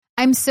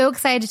I'm so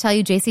excited to tell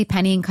you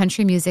JCPenney and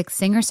country music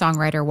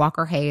singer-songwriter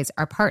Walker Hayes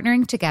are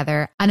partnering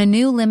together on a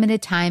new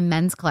limited-time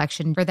men's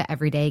collection for the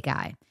everyday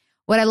guy.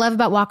 What I love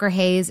about Walker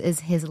Hayes is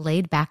his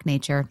laid-back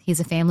nature.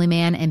 He's a family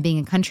man, and being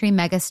a country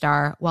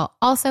megastar while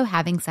also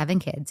having 7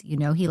 kids, you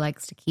know he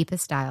likes to keep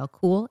his style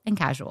cool and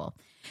casual.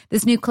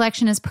 This new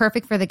collection is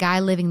perfect for the guy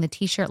living the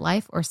t-shirt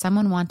life or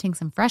someone wanting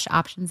some fresh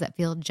options that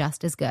feel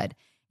just as good.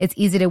 It's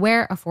easy to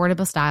wear,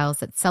 affordable styles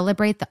that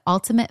celebrate the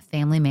ultimate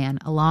family man,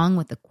 along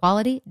with the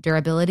quality,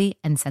 durability,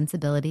 and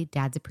sensibility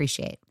dads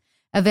appreciate.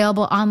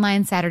 Available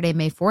online Saturday,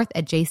 May 4th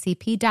at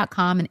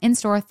jcp.com and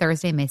in-store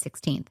Thursday, May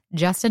 16th.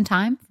 Just in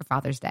time for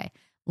Father's Day.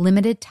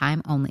 Limited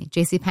time only.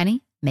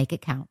 JCPenney, make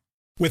it count.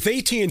 With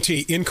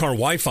AT&T in-car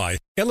Wi-Fi,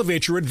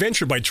 elevate your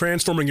adventure by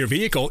transforming your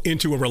vehicle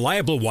into a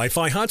reliable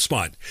Wi-Fi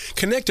hotspot.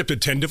 Connect up to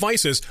 10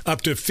 devices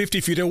up to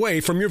 50 feet away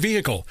from your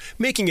vehicle,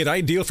 making it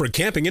ideal for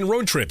camping and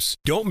road trips.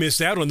 Don't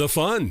miss out on the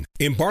fun.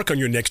 Embark on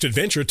your next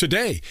adventure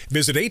today.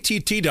 Visit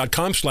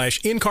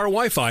att.com/in-car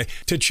Wi-Fi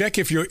to check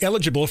if you're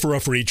eligible for a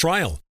free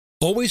trial.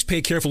 Always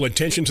pay careful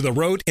attention to the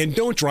road and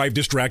don't drive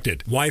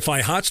distracted.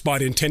 Wi-Fi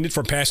hotspot intended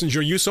for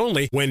passenger use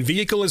only when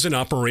vehicle is in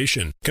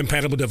operation.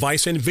 Compatible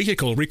device and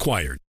vehicle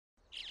required.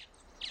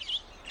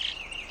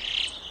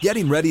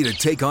 Getting ready to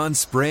take on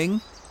spring?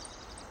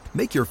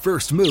 Make your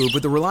first move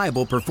with the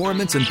reliable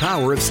performance and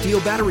power of Steel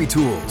battery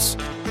tools.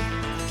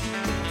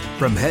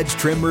 From hedge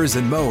trimmers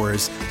and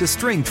mowers to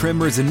string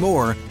trimmers and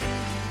more,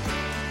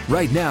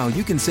 right now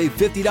you can save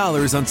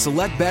 $50 on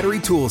select battery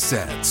tool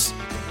sets.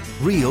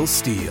 Real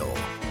Steel.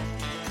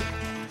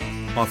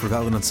 Offer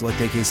valid on select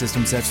AK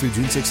system sets through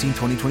June 16,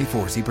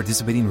 2024. See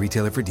participating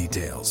retailer for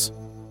details.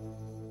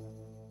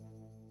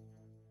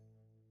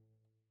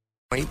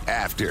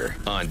 After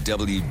on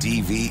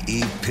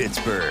WDVE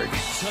Pittsburgh.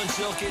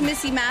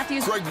 Missy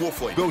Matthews, Craig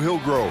Wolfley, Bill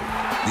Hillgrove.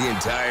 The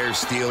entire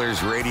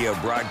Steelers radio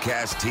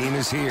broadcast team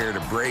is here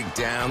to break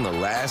down the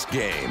last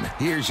game.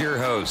 Here's your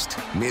host,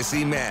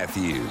 Missy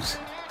Matthews.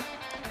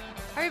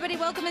 Everybody,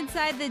 welcome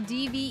inside the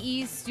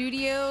DVE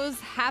studios.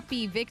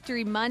 Happy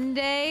Victory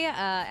Monday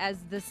as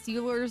the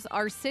Steelers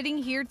are sitting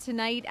here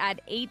tonight at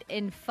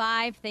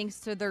 8-5 thanks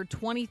to their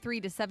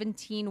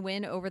 23-17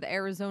 win over the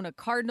Arizona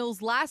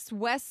Cardinals. Last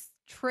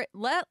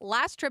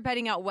trip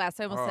heading out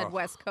west. I almost said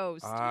West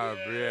Coast. Yeah.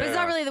 But it's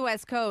not really the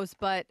West Coast,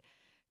 but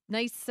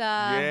nice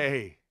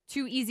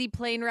 2 easy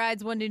plane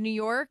rides, one to New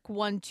York,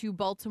 one to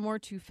Baltimore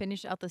to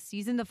finish out the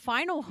season. The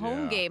final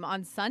home game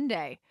on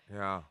Sunday.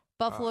 Yeah.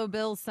 Buffalo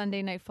Bills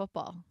Sunday Night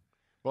Football.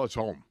 Well, it's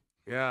home.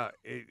 Yeah,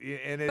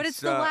 but it's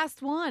the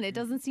last one. It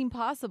doesn't seem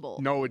possible.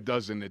 No, it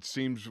doesn't. It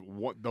seems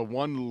the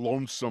one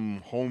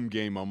lonesome home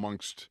game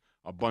amongst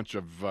a bunch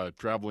of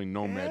traveling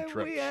nomad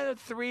trips. We had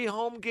 3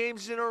 home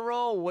games in a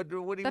row. What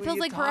that feels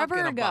like forever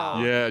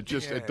ago. Yeah,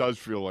 it does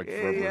feel like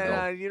forever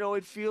ago. You know,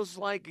 it feels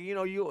like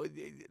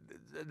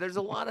there's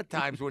a lot of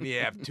times when you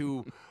have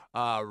 2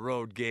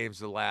 road games,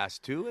 the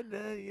last 2,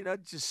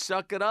 and just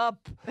suck it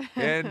up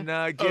and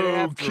get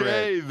after it.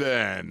 Okay,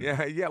 then.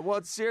 Yeah.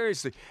 Well,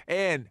 seriously,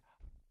 and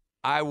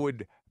I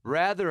would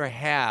rather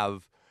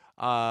have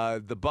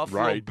the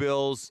Buffalo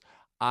Bills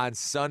on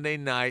Sunday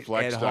night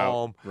Flexed at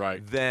home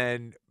out.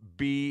 than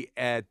be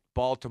at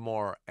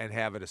Baltimore and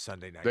have it a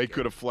Sunday night. They game.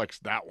 could have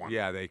flexed that one.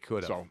 Yeah, they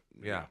could have. So,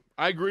 yeah.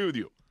 I agree with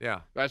you.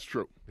 Yeah. That's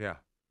true. Yeah.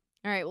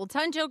 All right. Well,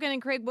 Ton Jokin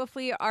and Craig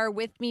Wolfley are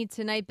with me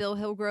tonight. Bill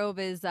Hillgrove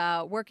is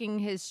working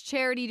his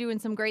charity, doing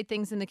some great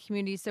things in the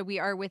community. So we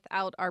are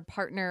without our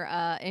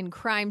partner in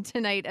crime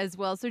tonight as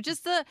well. So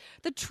just the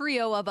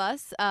trio of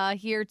us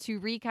here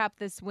to recap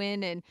this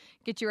win and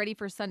get you ready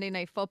for Sunday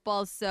Night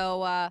Football.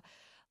 So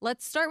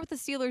let's start with the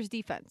Steelers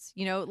defense.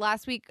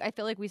 Last week, I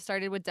feel like we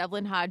started with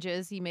Devlin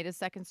Hodges. He made a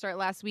second start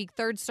last week.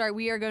 Third start,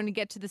 we are going to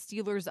get to the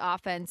Steelers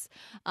offense.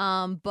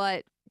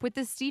 But with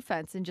this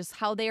defense and just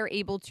how they are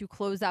able to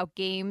close out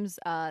games,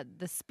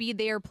 the speed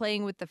they are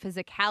playing with, the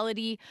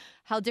physicality,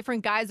 how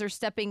different guys are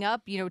stepping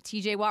up.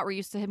 TJ Watt, we're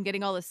used to him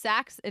getting all the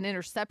sacks, an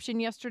interception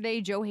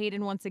yesterday. Joe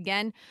Hayden once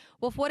again.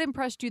 Wolf, what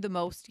impressed you the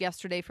most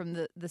yesterday from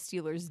the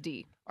Steelers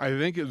D? I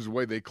think it was the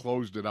way they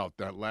closed it out,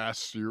 that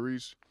last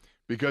series.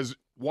 Because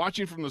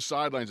watching from the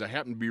sidelines, I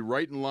happened to be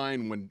right in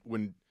line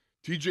when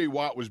TJ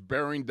Watt was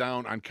bearing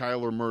down on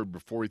Kyler Murray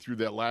before he threw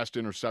that last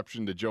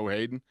interception to Joe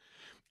Hayden.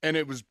 And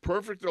it was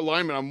perfect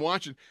alignment. I'm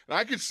watching, and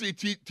I could see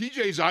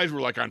TJ's eyes were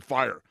like on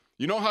fire.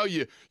 You know how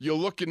you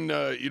look in,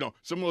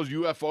 some of those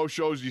UFO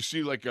shows, you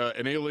see like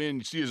an alien,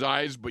 you see his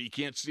eyes, but you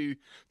can't see.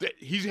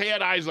 He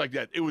had eyes like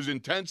that. It was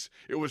intense.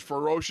 It was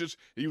ferocious.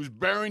 He was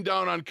bearing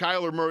down on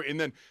Kyler Murray, and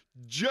then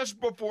just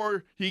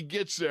before he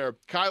gets there,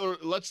 Kyler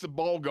lets the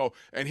ball go,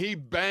 and he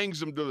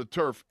bangs him to the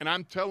turf. And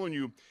I'm telling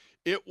you,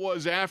 it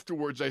was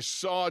afterwards, I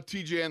saw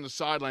TJ on the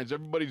sidelines,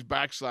 everybody's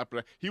back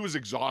slapping. He was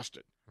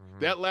exhausted.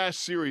 That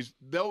last series,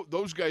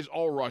 those guys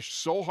all rushed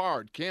so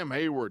hard. Cam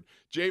Hayward,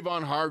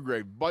 Javon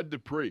Hargrave, Bud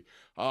Dupree.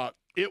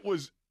 It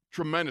was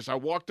tremendous. I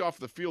walked off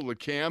the field with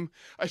Cam.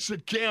 I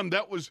said, Cam,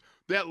 that was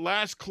that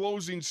last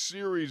closing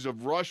series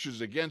of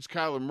rushes against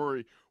Kyler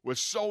Murray was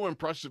so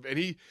impressive. And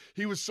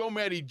he was so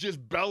mad he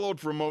just bellowed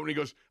for a moment. He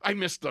goes, I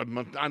missed him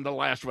on the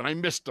last one. I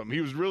missed him.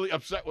 He was really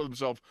upset with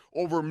himself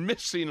over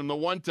missing him the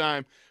one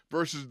time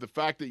versus the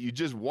fact that you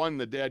just won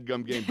the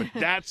dadgum game. But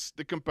that's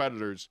the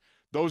competitors.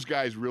 Those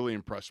guys really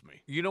impressed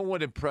me. You know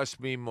what impressed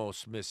me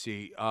most,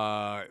 Missy,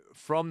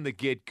 from the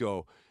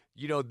get-go?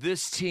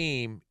 This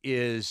team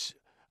is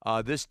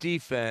this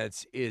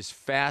defense is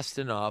fast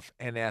enough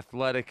and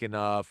athletic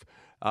enough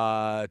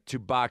to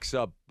box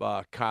up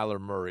Kyler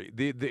Murray.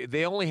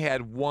 They only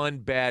had one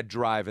bad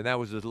drive, and that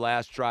was the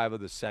last drive of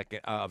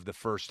the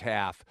first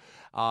half,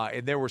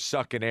 and they were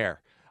sucking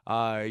air.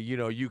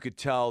 You could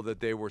tell that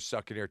they were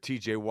sucking air.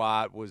 T.J.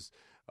 Watt was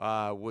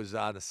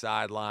on the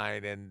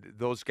sideline, and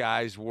those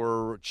guys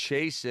were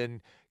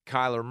chasing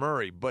Kyler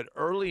Murray. But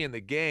early in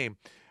the game,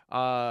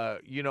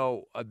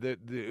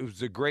 it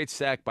was a great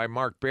sack by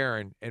Mark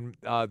Barron, and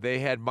they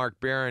had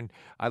Mark Barron.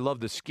 I love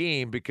the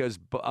scheme because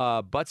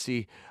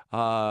Butsy,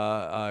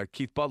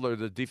 Keith Butler,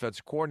 the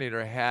defensive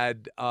coordinator,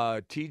 had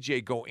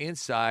TJ go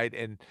inside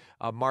and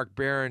Mark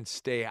Barron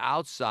stay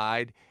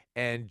outside,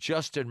 and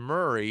Justin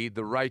Murray,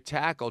 the right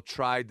tackle,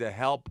 tried to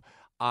help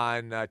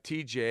on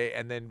TJ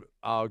and then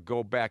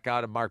go back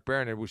out of Mark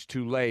Barron. It was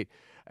too late,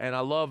 and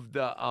I love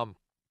the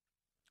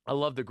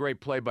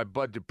great play by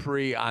Bud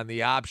Dupree on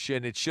the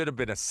option. It should have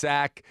been a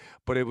sack,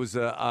 but it was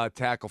a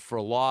tackle for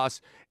a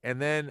loss.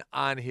 And then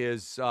on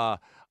his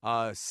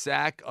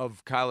sack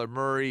of Kyler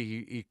Murray,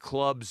 he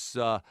clubs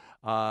the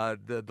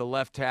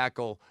left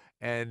tackle,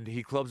 and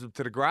he clubs him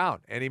to the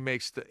ground, and he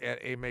makes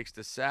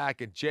the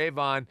sack. And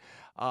Javon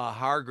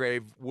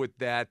Hargrave with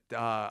that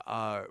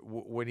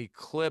when he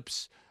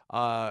clips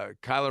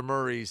Kyler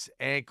Murray's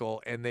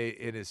ankle and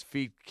his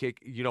feet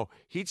kick,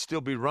 he'd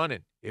still be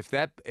running if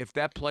that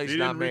play's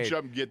not made. He didn't reach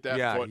up and get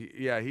that foot.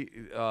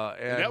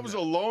 And that was a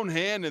lone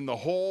hand in the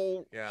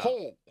whole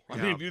hole. I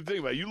mean, if you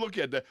think about it, you look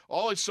at that,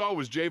 all I saw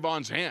was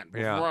Javon's hand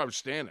before I was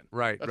standing.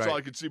 Right, That's all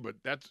I could see, but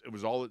it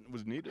was all that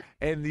was needed.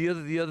 And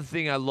the other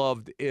thing I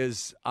loved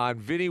is on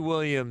Vinnie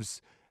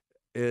Williams'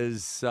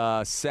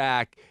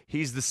 sack,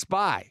 he's the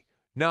spy.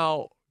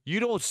 Now, you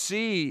don't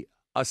see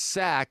a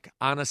sack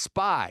on a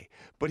spy,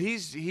 but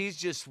he's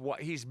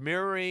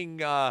mirroring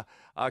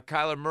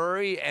Kyler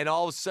Murray, and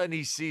all of a sudden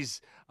he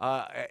sees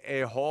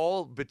a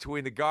hole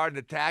between the guard and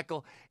the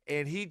tackle,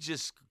 and he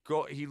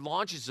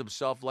launches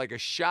himself like a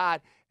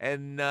shot,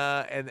 and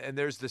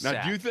there's the sack.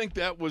 Now, do you think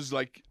that was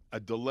like a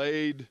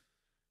delayed,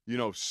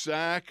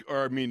 sack,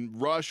 or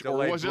rush,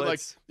 delayed or was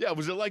blitz?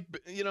 was it like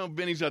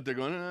Vinny's out there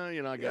going,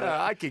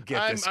 I could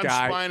get this I'm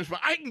guy. I'm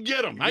spying. I can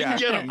get him. I can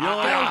get him.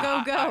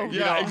 Go.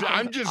 Yeah, exactly.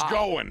 I'm just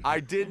going. I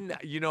didn't,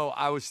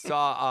 I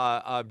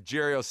saw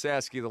Jerry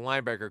Osaski, the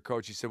linebacker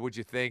coach. He said, "What'd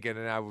you think?" And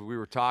then we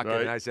were talking,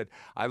 and I said,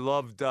 "I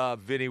loved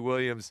Vinny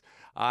Williams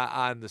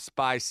on the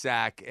spy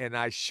sack," and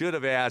I should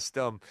have asked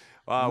him.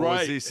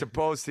 Was he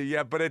supposed to?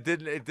 Yeah, but it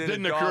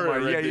didn't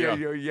occur.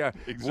 Yeah.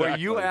 Exactly. Well,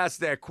 you asked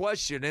that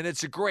question, and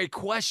it's a great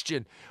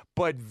question.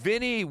 But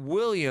Vinny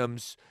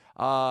Williams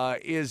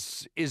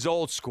is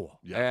old school,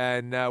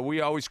 and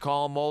we always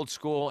call him old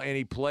school, and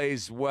he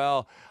plays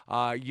well.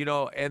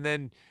 And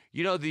then.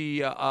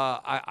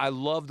 I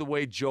love the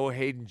way Joe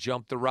Hayden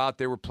jumped the route.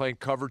 They were playing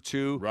cover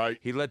 2. Right.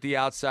 He let the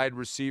outside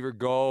receiver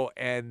go,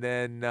 and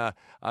then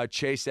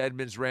Chase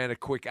Edmonds ran a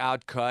quick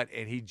out cut,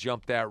 and he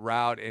jumped that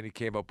route, and he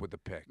came up with the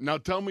pick. Now,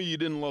 tell me you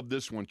didn't love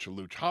this one,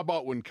 Chaluch. How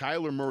about when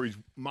Kyler Murray's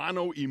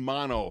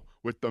mano-a-mano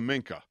with the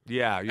Minka?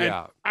 Yeah.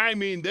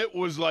 And, that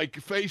was like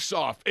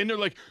face-off. And they're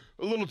like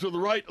a little to the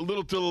right, a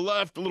little to the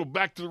left, a little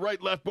back to the right,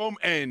 left, boom,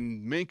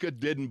 and Minka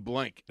didn't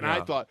blink. And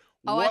I thought,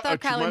 I thought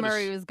Kyler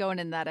Murray was going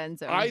in that end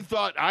zone. I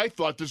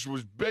thought this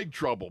was big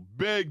trouble,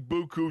 big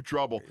buku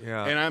trouble.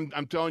 Yeah. And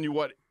I'm telling you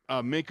what,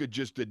 Minka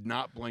just did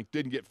not blink,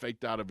 didn't get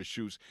faked out of his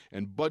shoes,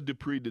 and Bud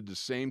Dupree did the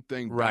same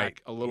thing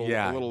back a little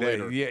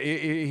later. Yeah,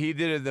 he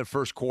did it in the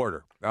first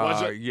quarter.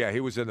 Was it? Yeah, he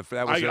was in the.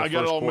 That was I in the got first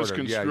it all quarter.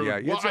 misconstrued. Yeah.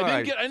 Well,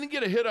 I didn't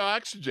get a hit of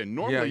oxygen.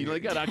 Normally, Yeah. they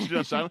got oxygen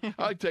on silent.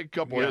 I like to take a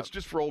couple hits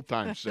just for old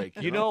time's sake.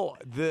 You know,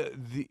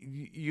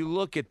 you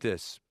look at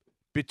this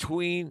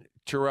between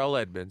Terrell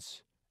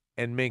Edmonds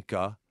and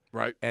Minka.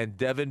 Right. And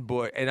Devin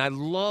Bush. And I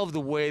love the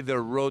way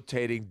they're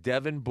rotating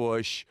Devin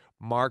Bush,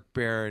 Mark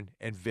Barron,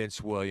 and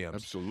Vince Williams.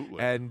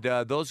 Absolutely. And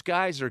those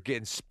guys are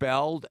getting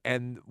spelled,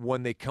 and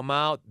when they come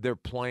out, they're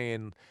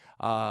playing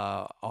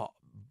I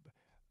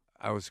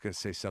was going to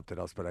say something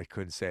else, but I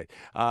couldn't say it.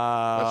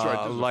 That's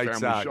right. This is Lights a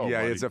family out. show,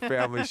 Yeah, buddy. it's a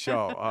family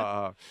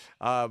show.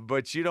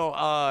 But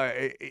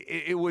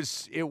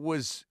it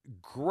was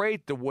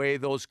great the way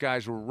those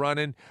guys were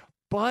running.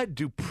 Bud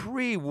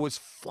Dupree was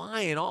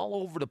flying all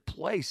over the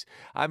place.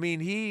 I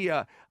mean, he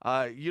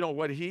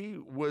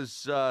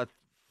was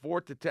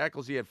fourth to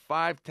tackles. He had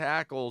 5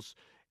 tackles,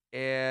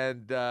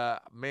 and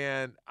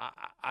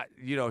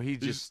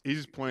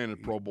he's playing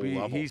at Pro Bowl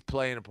level. He's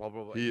playing at Pro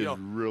Bowl level. He is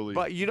really.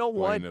 But you know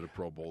what? Playing at a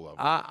Pro Bowl level.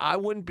 I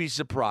wouldn't be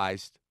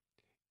surprised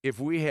if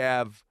we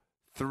have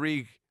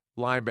 3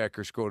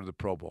 linebackers go to the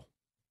Pro Bowl.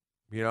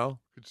 You know?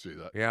 Could see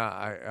that. Yeah,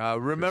 I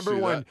remember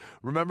when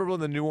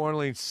the New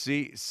Orleans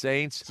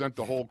Saints sent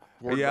the whole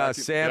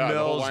Sam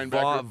Mills,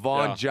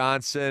 Vaughn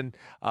Johnson,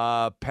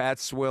 Pat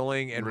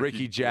Swilling, and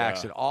Ricky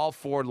Jackson. Yeah. All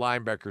 4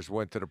 linebackers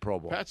went to the Pro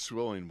Bowl. Pat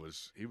Swilling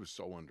was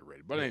so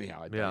underrated. But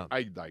anyhow,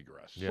 I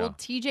digress. Yeah. Well,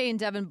 TJ and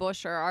Devin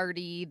Bush are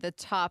already the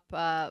top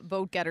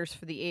vote getters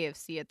for the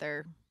AFC at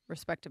their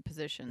respective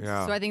positions.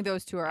 Yeah. So I think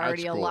those two are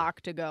already cool. a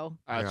lock to go.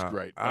 That's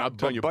great. I'm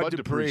telling you, Bud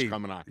Dupree's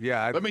coming on.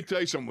 Yeah. Let me tell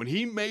you something. When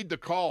he made the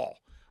call,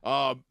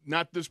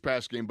 not this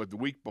past game, but the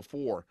week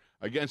before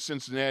against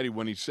Cincinnati,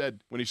 when he said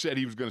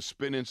he was going to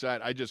spin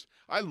inside,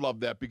 I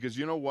love that, because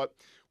you know what?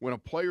 When a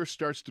player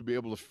starts to be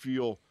able to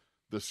feel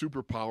the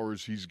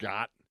superpowers he's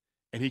got,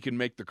 and he can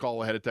make the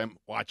call ahead of time.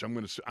 Watch,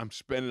 I'm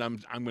spinning.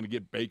 I'm going to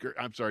get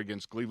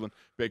against Cleveland,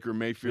 Baker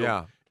Mayfield.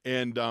 Yeah.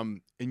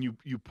 And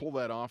you pull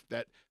that off.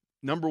 That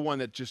number one,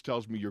 that just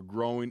tells me you're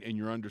growing and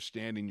you're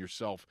understanding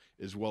yourself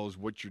as well as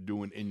what you're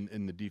doing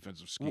in the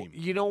defensive scheme. Well,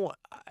 you know,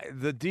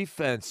 the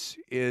defense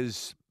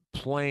is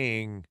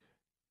playing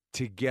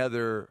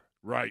together.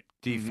 Right.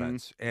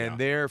 Defense. And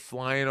they're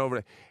flying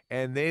over.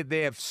 And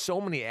they have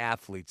so many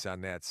athletes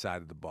on that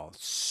side of the ball.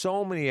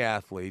 So many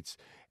athletes.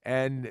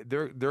 And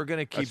they're going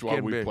to keep That's why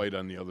getting we big. played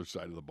on the other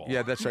side of the ball.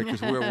 Yeah, that's right,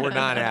 because we're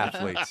not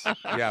athletes.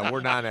 Yeah, we're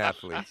not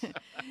athletes.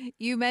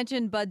 You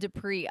mentioned Bud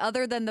Dupree.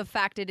 Other than the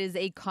fact it is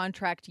a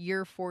contract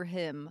year for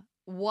him,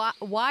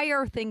 why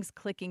are things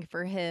clicking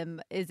for him?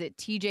 Is it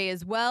TJ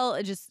as well?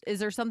 Is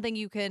there something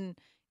you can,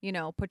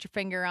 put your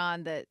finger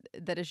on that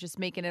is just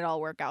making it all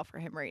work out for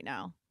him right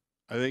now?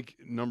 I think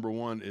number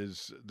one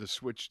is the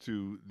switch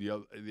to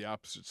the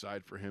opposite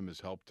side for him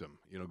has helped him,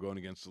 going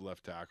against the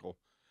left tackle.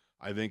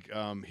 I think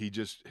he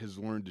just has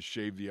learned to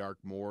shave the arc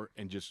more,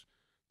 and just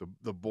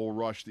the bull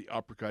rush, the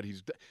uppercut.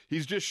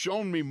 He's just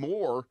shown me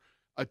more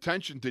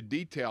attention to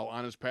detail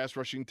on his pass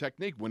rushing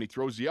technique. When he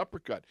throws the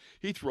uppercut,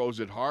 he throws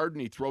it hard,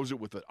 and he throws it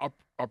with an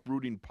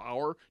uprooting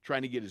power,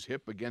 trying to get his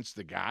hip against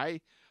the guy.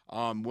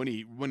 When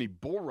he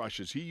bull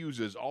rushes, he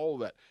uses all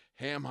that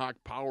ham hock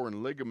power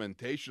and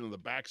ligamentation of the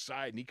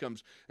backside, and he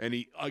comes and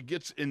he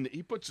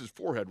he puts his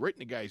forehead right in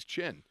the guy's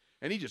chin.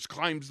 And he just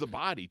climbs the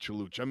body,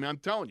 Chaluch. I mean, I'm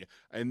telling you.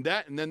 And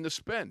then the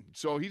spin.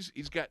 So he's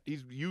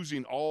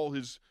using all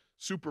his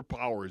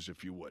superpowers,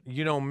 if you would.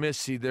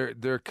 Missy,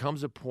 there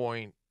comes a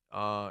point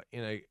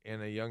in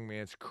a young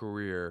man's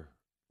career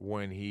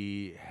when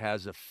he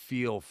has a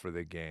feel for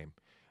the game.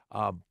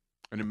 And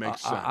it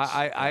makes sense.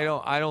 I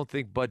don't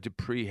think Bud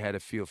Dupree had a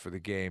feel for the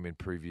game in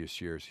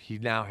previous years. He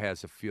now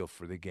has a feel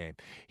for the game.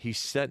 He's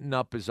setting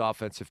up his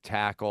offensive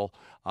tackle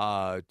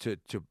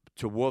to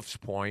Wolf's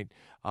point.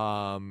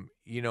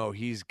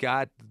 He's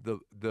got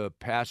the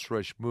pass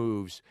rush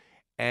moves,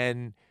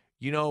 and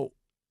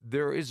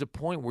there is a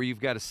point where you've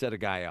got to set a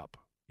guy up.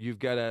 You've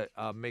got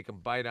to make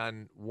him bite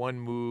on one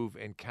move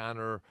and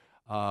counter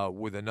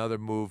with another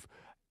move.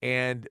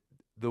 And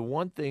the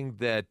one thing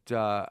that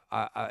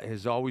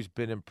has always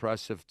been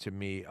impressive to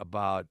me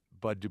about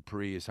Bud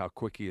Dupree is how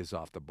quick he is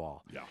off the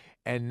ball. Yeah.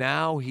 And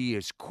now he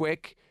is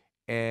quick,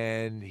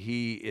 and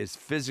he is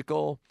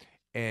physical,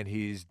 and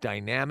he's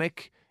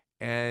dynamic,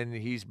 and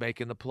he's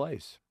making the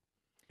plays.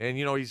 And,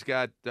 he's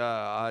got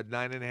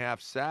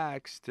 9.5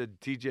 sacks to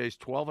TJ's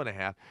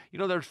 12.5.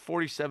 There's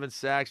 47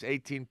 sacks,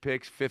 18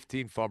 picks,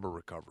 15 fumble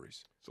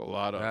recoveries. It's a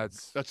lot of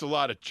that's a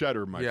lot of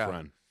cheddar, my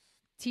friend.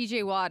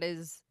 TJ Watt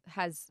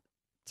has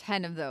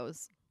 10 of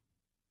those.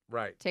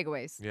 Right.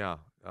 Takeaways. Yeah.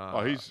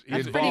 He's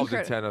involved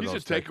in 10 of those.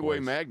 He's a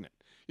takeaway magnet.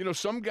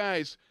 Some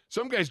guys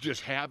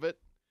just have it.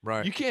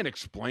 Right. You can't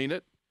explain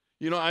it.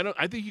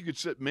 I think you could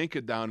sit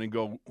Minka down and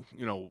go,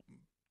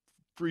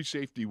 free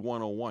safety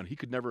 101. He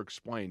could never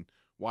explain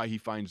why he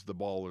finds the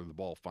ball or the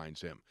ball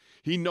finds him.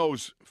 He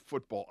knows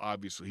football,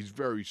 obviously. He's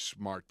very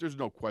smart. There's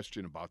no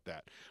question about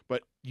that.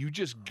 But you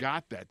just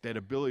got that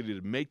ability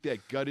to make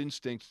that gut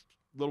instinct,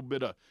 a little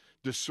bit of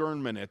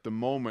discernment at the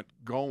moment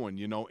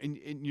going,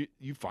 and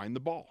you find the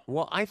ball.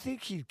 Well, I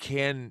think he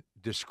can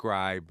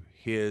describe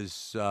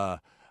his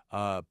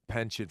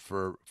penchant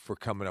for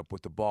coming up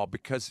with the ball,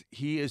 because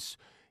he is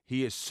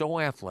so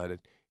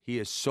athletic. He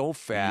is so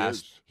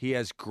fast. He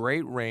has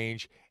great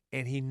range,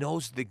 and he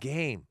knows the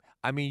game.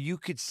 I mean, you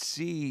could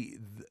see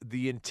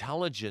the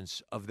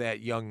intelligence of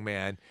that young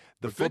man.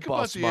 Think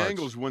about smarts. the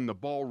angles when the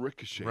ball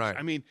ricochets. Right.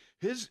 I mean,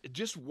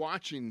 just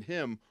watching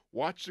him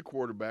watch the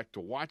quarterback, to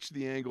watch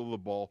the angle of the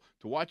ball,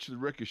 to watch the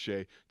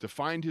ricochet, to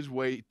find his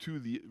way to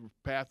the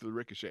path of the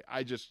ricochet.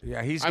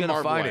 He's going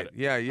to find it.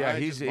 Yeah.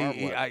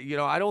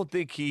 I don't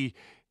think he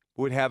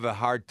would have a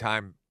hard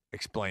time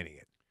explaining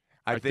it.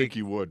 I think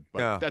he would,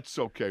 but that's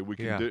okay. We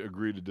can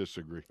agree to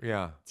disagree.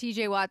 Yeah.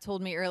 TJ Watt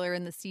told me earlier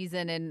in the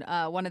season in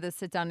one of the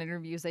sit-down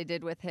interviews I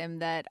did with him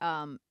that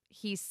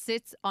he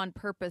sits on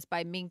purpose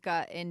by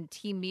Minka in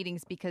team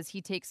meetings because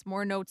he takes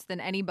more notes than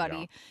anybody.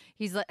 Yeah.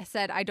 He's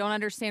said, I don't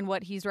understand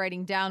what he's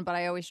writing down, but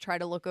I always try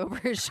to look over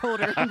his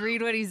shoulder and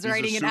read what he's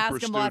writing and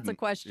ask him lots of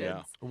questions.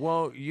 Yeah.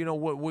 Well,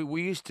 what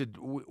we used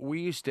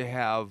to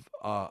have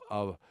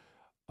a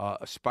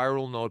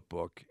spiral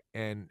notebook,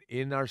 And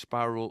in our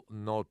spiral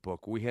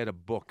notebook, we had a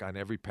book on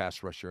every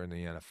pass rusher in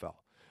the NFL.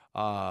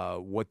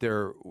 What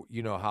they're,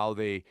 how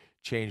they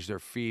change their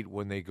feet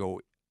when they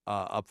go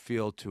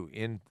upfield to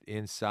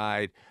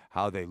inside,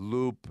 how they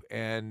loop.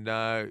 And,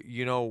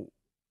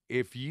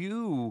 if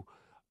you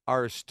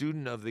are a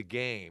student of the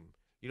game,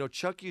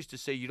 Chuck used to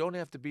say you don't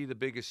have to be the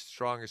biggest,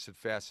 strongest, and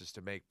fastest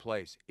to make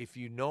plays. If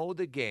you know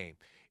the game,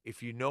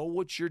 if you know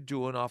what you're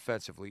doing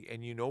offensively,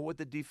 and you know what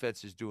the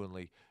defense is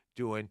doing,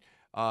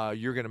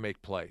 you're going to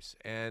make plays.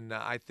 And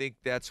I think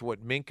that's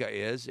what Minka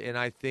is. And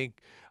I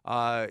think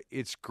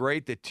it's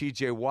great that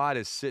T.J. Watt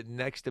is sitting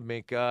next to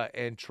Minka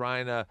and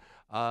trying to,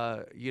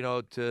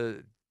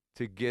 to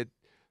get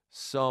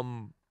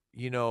some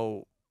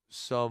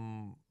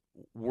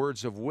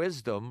words of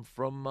wisdom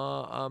from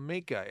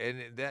Minka.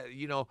 And that,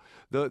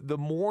 the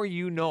more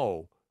you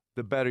know,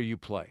 the better you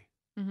play.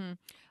 Mm-hmm.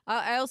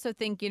 I also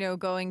think,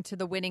 going to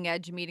the Winning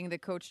Edge meeting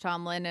that Coach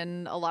Tomlin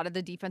and a lot of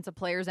the defensive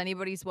players,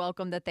 anybody's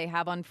welcome that they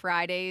have on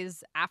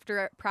Fridays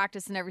after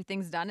practice and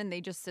everything's done, and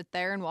they just sit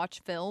there and watch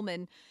film,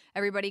 and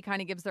everybody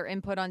kind of gives their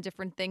input on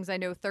different things. I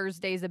know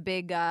Thursday's a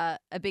big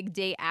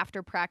day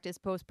after practice,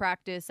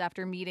 post-practice,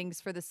 after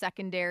meetings for the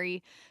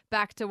secondary.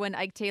 Back to when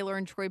Ike Taylor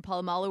and Troy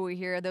Polamalu were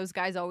here, those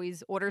guys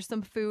always order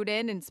some food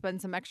in and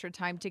spend some extra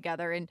time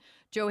together. And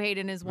Joe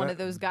Hayden is one of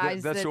those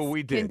guys that's what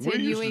we did.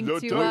 Continuing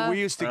we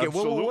used to get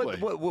Absolutely.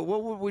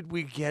 what would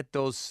we get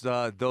those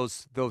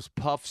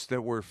puffs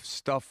that were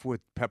stuffed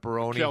with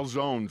pepperoni?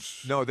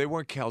 Calzones. No, they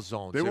weren't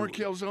calzones. They weren't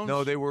calzones?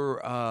 No, they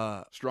were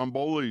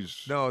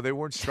Strombolis. No, they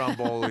weren't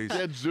Strombolis.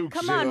 Gadzooks.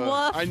 Come on,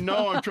 Wolf. I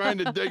know. I'm trying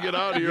to dig it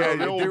out here.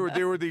 Yeah,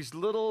 they were these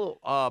little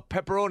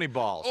pepperoni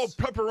balls. Oh,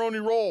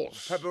 pepperoni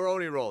rolls.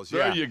 Pepperoni rolls.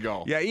 There Yeah. you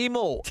go. Yeah,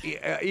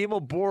 Emo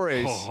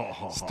Boris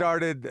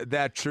started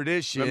that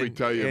tradition. Let me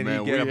tell you, and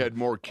man, we had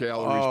more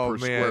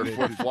calories per square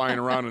foot flying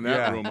around in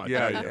that room. I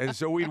tell you. And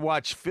so we'd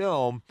watch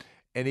film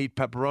and eat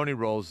pepperoni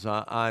rolls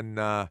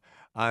on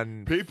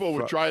people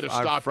would try to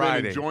stop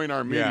in and join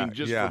our meeting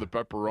just for the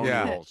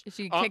pepperoni rolls.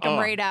 You kick them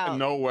right out.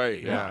 No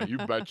way. Yeah, you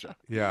betcha.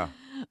 Yeah.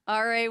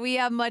 All right, we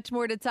have much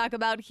more to talk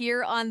about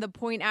here on The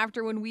Point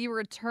After when we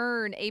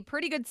return. A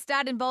pretty good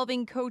stat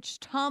involving Coach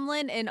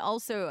Tomlin and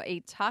also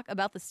a talk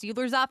about the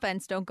Steelers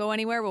offense. Don't go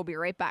anywhere. We'll be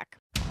right back.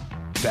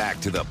 Back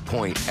to The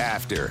Point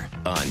After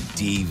on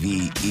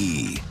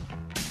DVE.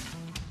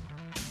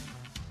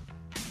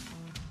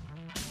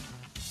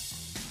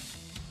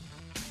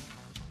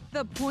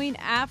 The Point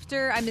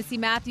After. I'm Missy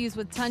Matthews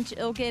with Tunch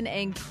Ilkin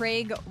and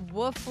Craig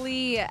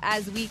Wolfley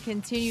as we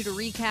continue to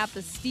recap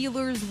the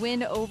Steelers'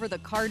 win over the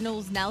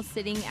Cardinals, now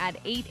sitting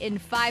at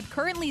 8-5,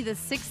 currently the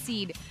 6th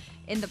seed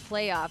in the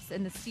playoffs.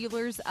 And the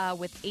Steelers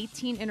with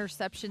 18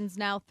 interceptions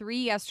now, 3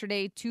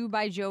 yesterday, 2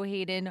 by Joe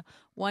Hayden,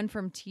 1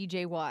 from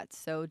T.J. Watt.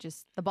 So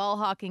just the ball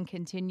hawking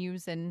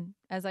continues. And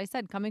as I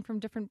said, coming from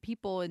different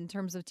people in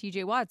terms of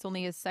T.J. Watt, it's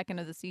only his second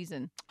of the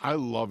season. I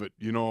love it.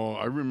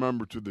 I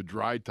remember to the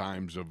dry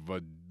times of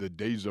the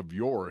days of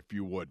yore, if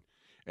you would.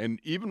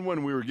 And even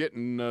when we were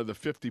getting the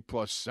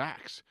 50-plus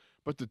sacks,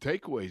 but the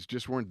takeaways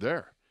just weren't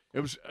there. It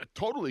was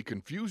totally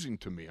confusing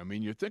to me. I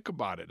mean, you think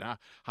about it.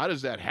 How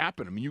does that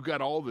happen? I mean, you got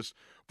all this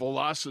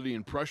velocity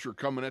and pressure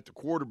coming at the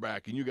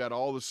quarterback, and you got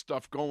all this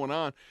stuff going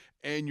on,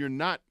 and you're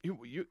not –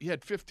 you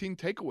had 15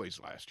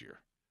 takeaways last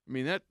year. I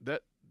mean,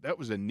 that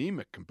was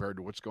anemic compared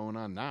to what's going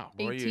on now.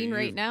 18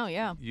 right now,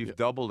 yeah. You've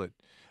doubled it.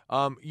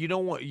 You know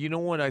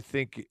what I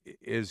think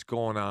is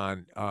going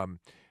on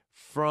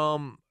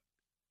from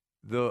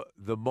the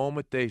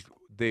moment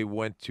they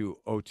went to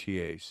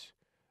OTAs.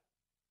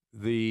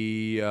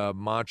 The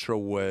mantra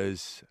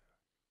was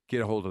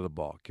get a hold of the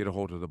ball, get a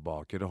hold of the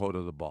ball, get a hold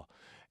of the ball.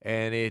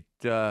 And it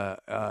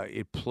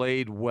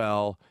played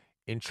well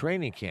in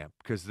training camp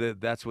because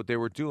that's what they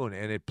were doing,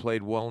 and it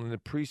played well in the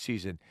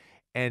preseason.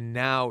 And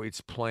now it's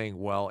playing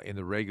well in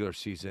the regular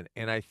season.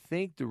 And I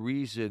think the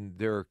reason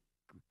they're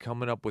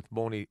coming up with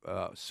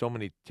so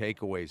many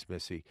takeaways,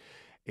 Missy,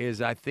 is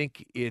I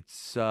think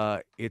it's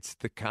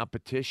the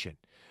competition.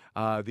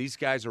 These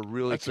guys are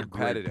really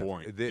competitive.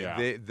 That's a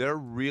great point. They're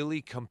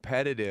really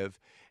competitive,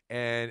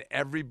 and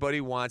everybody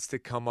wants to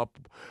come up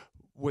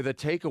with a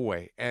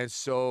takeaway. And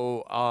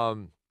so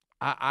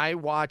I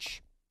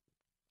watch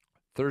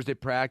Thursday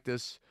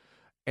practice,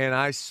 and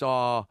I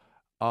saw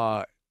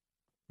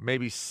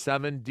maybe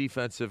 7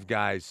 defensive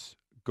guys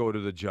go to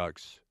the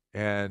jugs.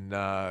 And,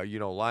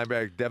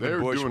 linebacker Devin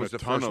Bush was the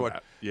first one.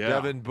 Yeah.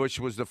 Devin Bush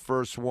was the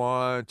first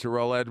one.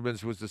 Terrell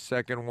Edmonds was the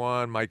second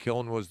one. Mike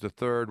Hilton was the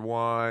third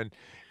one.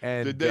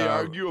 And did they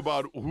argue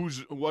about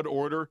what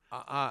order?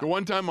 The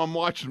one time I'm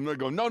watching them, they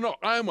go, no,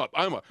 I'm up.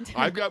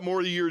 I've got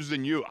more years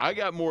than you. I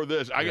got more of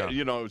this.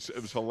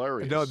 It was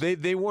hilarious. No,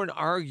 they weren't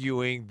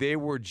arguing. They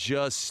were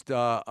just,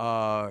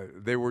 I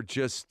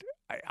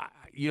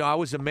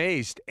was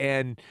amazed.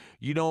 And,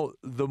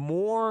 the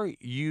more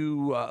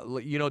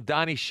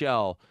Donnie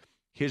Shell,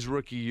 his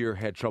rookie year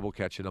had trouble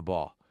catching the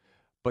ball.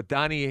 But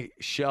Donnie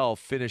Shell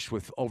finished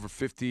with over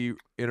 50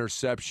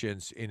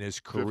 interceptions in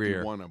his career.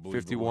 51, I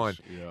believe. 51.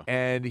 Yeah.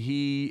 And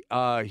he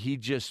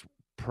just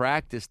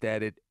practiced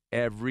at it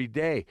every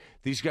day.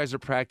 These guys are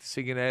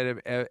practicing at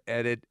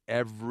it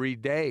every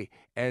day.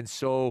 And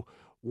so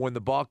when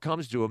the ball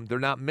comes to them, they're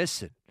not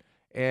missing.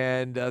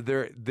 And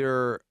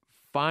they're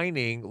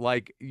finding,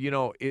 like,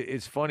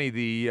 it's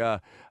funny,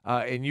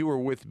 and you were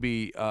with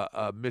me,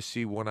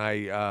 Missy, when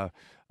I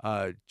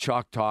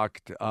chalk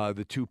talked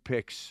the two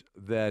picks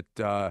that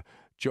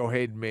Joe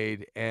Hayden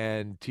made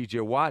and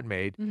TJ Watt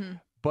made. Mm-hmm.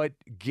 But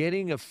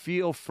getting a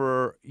feel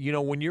for,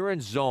 when you're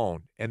in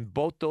zone, and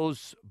both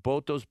those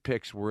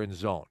picks were in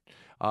zone.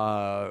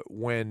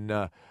 When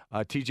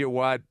TJ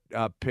Watt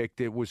picked,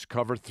 it was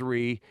cover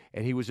 3,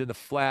 and he was in the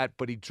flat,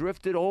 but he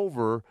drifted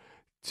over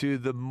to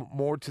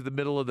more to the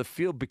middle of the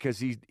field because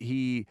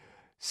he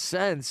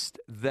sensed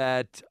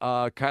that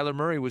Kyler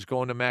Murray was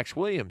going to Max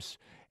Williams,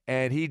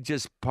 and he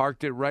just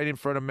parked it right in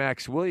front of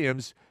Max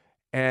Williams,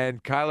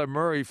 and Kyler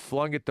Murray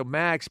flung it to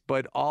Max,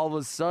 but all of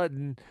a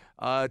sudden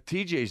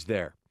TJ's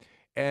there,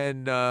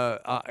 and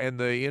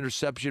the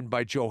interception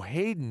by Joe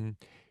Hayden,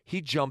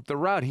 he jumped the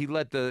route. He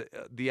let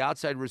the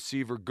outside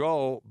receiver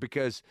go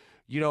because,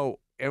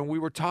 and we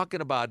were talking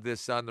about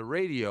this on the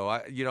radio.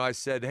 I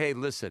said, hey,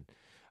 listen,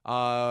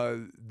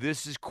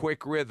 this is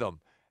quick rhythm.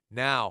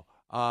 Now,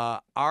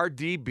 our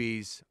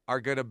DBs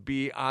are going to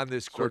be on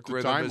this quick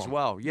rhythm as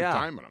well. Yeah,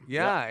 timing them.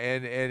 Yeah,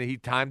 and he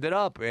timed it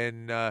up,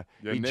 and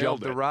he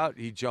jumped the route.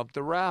 He jumped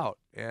the route,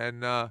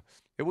 and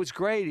it was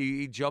great.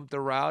 He jumped the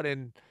route,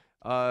 and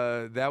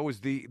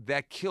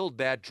that killed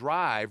that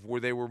drive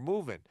where they were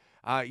moving.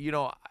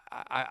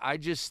 I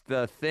just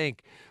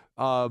think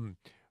the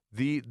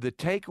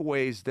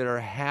takeaways that are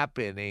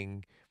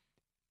happening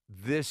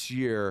this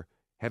year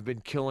have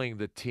been killing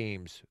the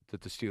teams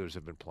that the Steelers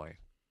have been playing.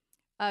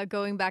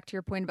 Going back to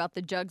your point about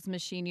the jugs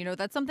machine,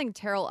 that's something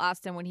Terrell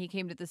Austin, when he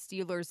came to the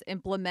Steelers,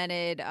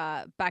 implemented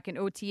back in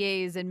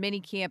OTAs and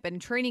minicamp and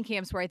training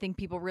camps, where I think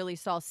people really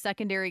saw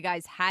secondary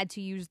guys had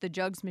to use the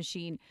jugs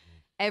machine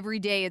every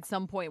day at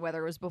some point,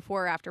 whether it was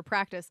before or after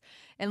practice.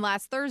 And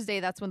last Thursday,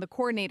 that's when the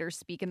coordinators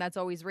speak, and that's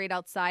always right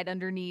outside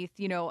underneath,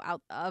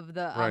 out of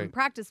the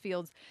practice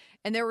fields.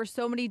 And there were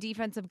so many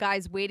defensive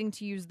guys waiting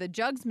to use the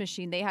jugs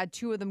machine. They had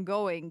 2 of them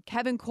going.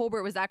 Kevin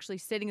Colbert was actually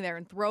sitting there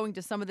and throwing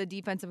to some of the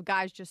defensive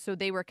guys just so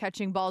they were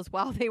catching balls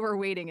while they were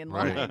waiting in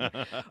line,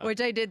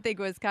 which I did think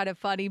was kind of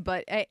funny.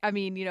 But, I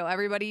mean,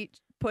 everybody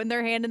putting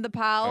their hand in the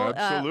pile.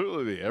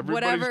 Absolutely.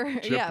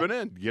 Everybody's chipping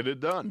in. Get it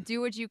done. Do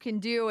what you can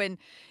do. And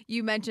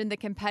you mentioned the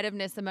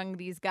competitiveness among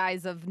these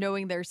guys of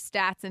knowing their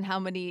stats and how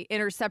many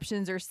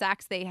interceptions or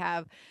sacks they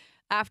have.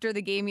 After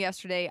the game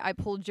yesterday, I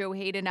pulled Joe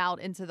Hayden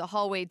out into the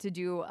hallway to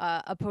do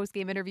a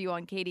post-game interview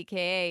on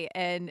KDKA,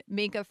 and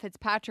Minka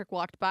Fitzpatrick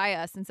walked by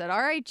us and said,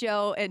 all right,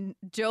 Joe. And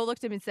Joe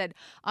looked at me and said,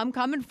 I'm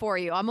coming for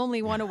you. I'm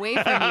only 1 away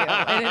from you.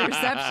 An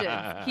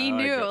interception. He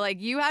knew,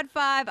 you had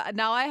 5,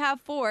 now I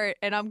have 4,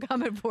 and I'm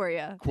coming for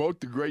you. Quote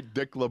the great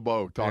Dick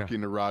LeBeau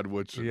talking to Rod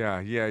Woodson.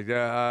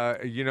 Yeah.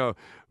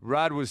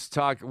 Rod was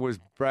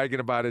bragging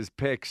about his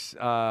picks in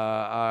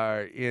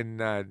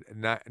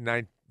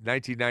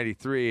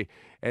 1993,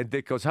 and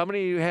Dick goes, how many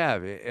do you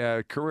have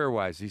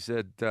career-wise? He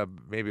said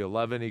maybe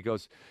 11. He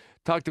goes,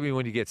 talk to me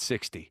when you get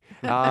 60.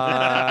 Getting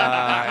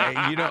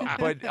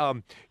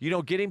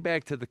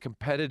back to the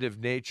competitive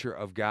nature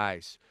of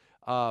guys,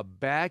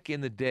 back in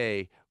the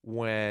day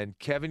when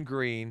Kevin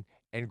Green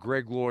and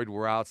Greg Lloyd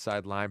were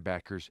outside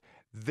linebackers,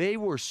 they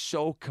were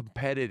so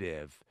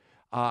competitive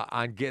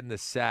on getting the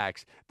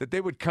sacks that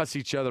they would cuss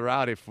each other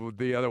out if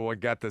the other one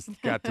got to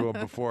them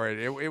before it.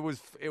 It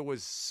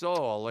was so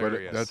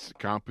hilarious. But that's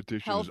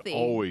competition Healthy. is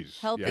always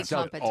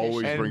competition.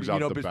 Always brings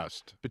out the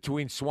best.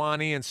 Between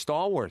Swanee and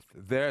Stallworth,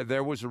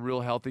 there was a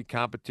real healthy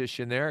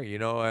competition there,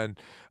 and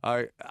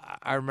I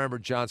remember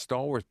John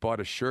Stallworth bought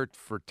a shirt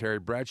for Terry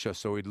Bradshaw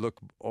so he'd look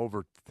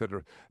over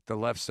to the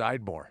left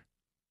side more.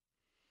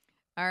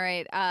 All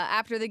right.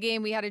 After the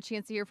game, we had a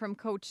chance to hear from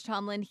Coach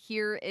Tomlin.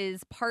 Here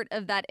is part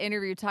of that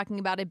interview talking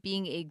about it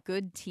being a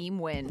good team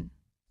win.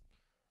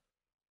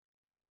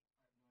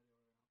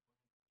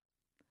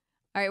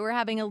 All right, we're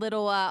having a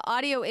little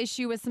audio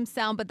issue with some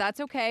sound, but that's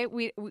okay.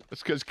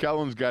 It's because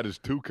Kellen's got his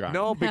toque on.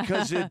 No,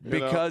 because the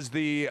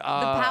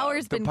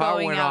power's been power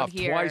going went out off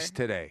here twice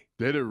today.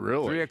 Did it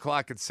really? 3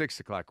 o'clock and 6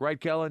 o'clock, right,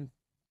 Kellen?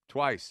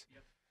 Twice.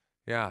 Yep.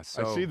 Yeah,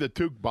 so I see the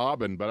toque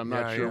bobbing, but I'm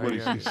not sure what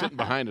he's sitting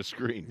behind a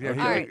screen.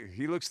 Yeah,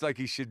 he looks like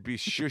he should be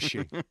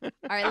shushing. All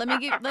right, let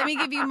me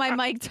give you my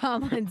Mike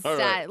Tomlin stat.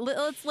 Right.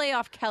 Let's lay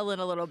off Kellen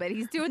a little bit.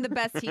 He's doing the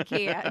best he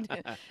can.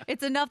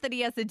 It's enough that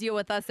he has to deal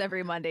with us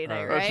every Monday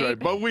night, right? That's right,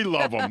 but we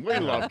love him. We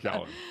love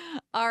Kellen.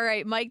 All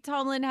right, Mike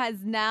Tomlin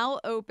has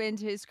now opened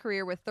his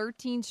career with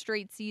 13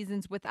 straight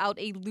seasons without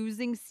a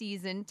losing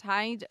season,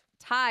 tied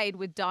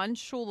with Don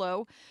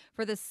Shula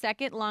for the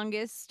second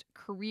longest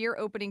career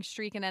opening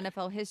streak in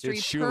NFL history.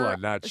 It's Shula,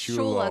 not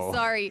Shulo.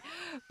 Sorry.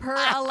 Per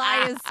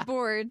Elias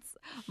Sports,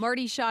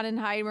 Marty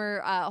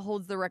Schottenheimer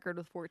holds the record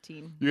with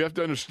 14. You have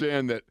to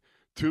understand that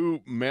two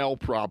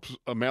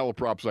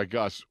malaprops like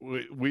us,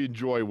 we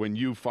enjoy when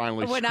you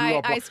finally When screw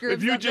up. I screw up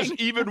if you something.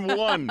 just even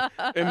one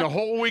in the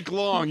whole week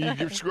long,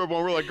 you screw up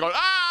one. We're like, going,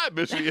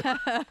 Missy.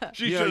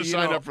 She should have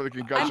signed up for the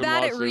concussion I'm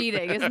bad lawsuit. at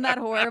reading. Isn't that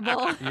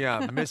horrible?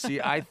 Yeah,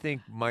 Missy, I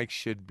think Mike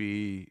should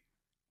be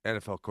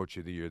NFL Coach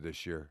of the Year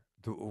this year.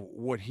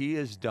 What he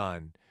has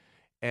done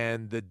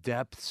and the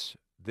depths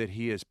that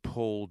he has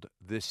pulled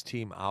this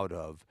team out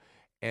of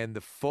and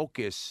the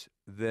focus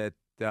that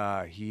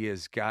he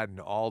has gotten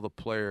all the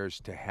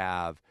players to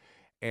have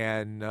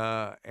and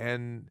the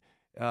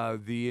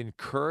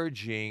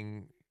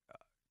encouraging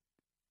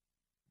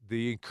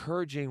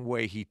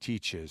way he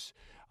teaches.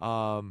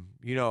 I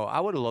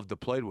would have loved to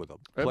play with him.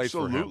 Played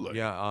for him. Absolutely.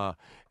 Yeah.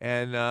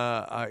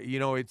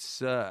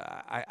 It's.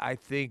 I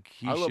think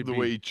he. I love should the be,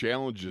 way he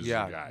challenges the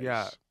guys.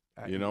 Yeah.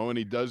 And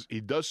he does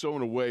so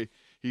in a way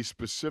he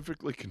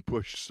specifically can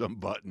push some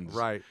buttons.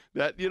 Right.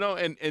 That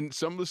and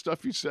some of the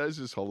stuff he says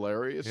is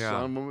hilarious. Yeah.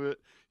 Some of it,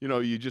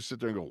 you just sit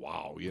there and go,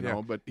 wow,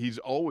 but he's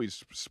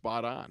always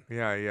spot on.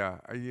 Yeah.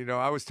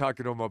 I was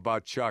talking to him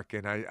about Chuck,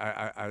 and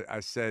I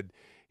said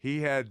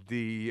he had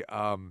the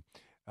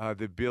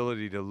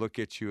ability to look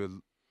at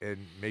you and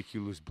make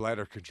you lose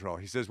bladder control.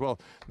 He says, well,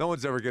 no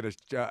one's ever going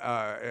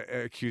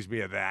to accuse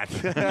me of that.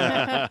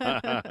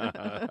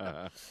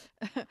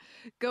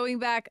 Going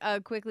back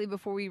quickly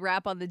before we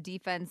wrap on the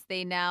defense,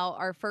 they now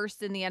are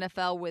first in the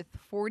NFL with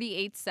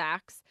 48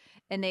 sacks,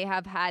 and they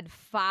have had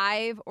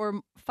five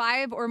or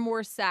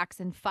more sacks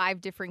in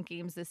 5 different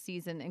games this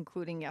season,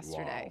 including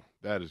yesterday.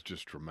 Wow, that is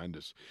just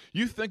tremendous.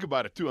 You think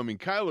about it, too. I mean,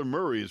 Kyler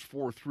Murray is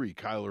 4'3",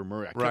 Kyler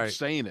Murray. I kept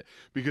saying it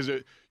because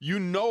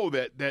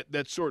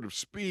that sort of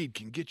speed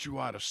can get you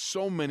out of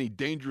so many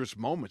dangerous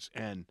moments.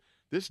 And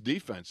this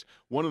defense,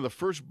 one of the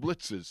first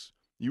blitzes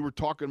you were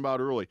talking about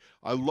early,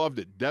 I loved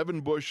it. Devin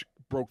Bush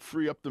broke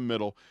free up the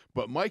middle,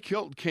 but Mike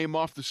Hilton came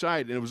off the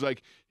side, and it was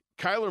like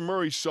Kyler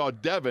Murray saw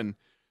Devin,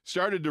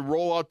 started to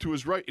roll out to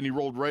his right, and he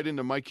rolled right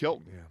into Mike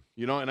Hilton.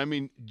 Yeah. And I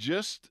mean,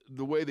 just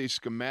the way they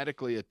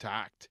schematically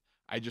attacked,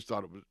 I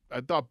thought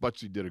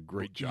Butsy did a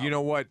great job. You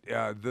know what?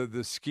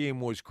 The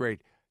scheme was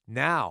great.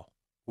 Now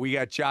we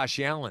got Josh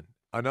Allen,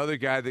 another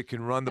guy that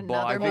can run the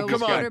ball. I think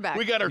come on. quarterback.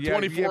 We got our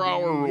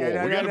 24-hour rule.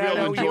 We got to be able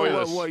to enjoy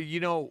this. Well,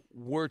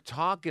 we're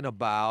talking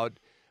about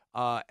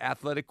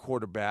athletic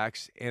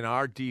quarterbacks and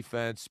our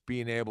defense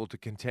being able to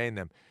contain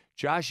them.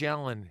 Josh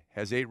Allen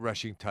has 8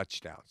 rushing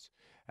touchdowns.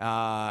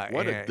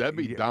 What a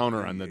Debbie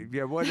Downer on the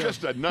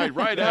just a night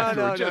right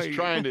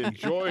trying to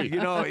enjoy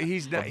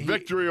he's not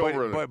victory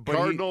over the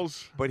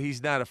Cardinals. But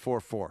he's not a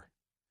 4-4.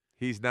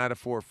 He's not a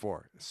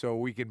 4-4, so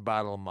we can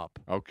bottle him up.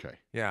 Okay.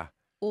 Yeah.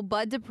 Well,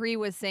 Bud Dupree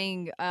was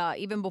saying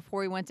even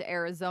before he went to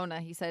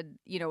Arizona, he said,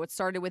 it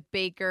started with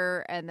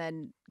Baker and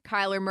then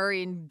Kyler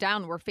Murray and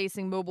down. We're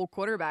facing mobile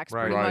quarterbacks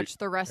pretty much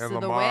the rest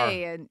of the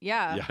way. And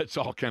yeah, it's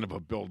all kind of a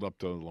build up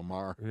to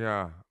Lamar.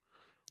 Yeah.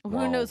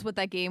 Who knows what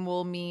that game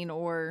will mean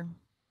or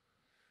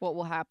what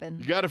will happen.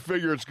 You got to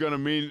figure it's going to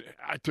mean,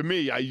 to me,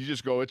 you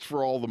just go, it's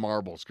for all the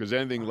marbles, because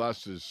anything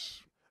less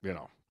is,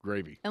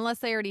 gravy. Unless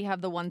they already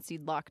have the 1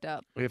 seed locked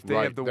up. If they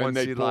have the 1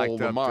 seed locked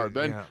Lamar.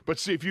 up. But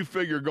see, if you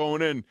figure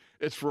going in,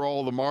 it's for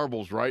all the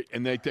marbles, right?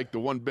 And they take the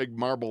one big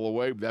marble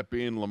away, that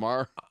being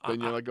Lamar,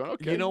 then you're like,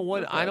 okay. You know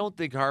what? I don't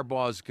think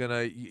Harbaugh is going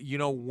to,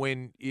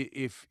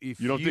 if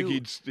you don't think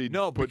he'd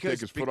take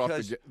his foot off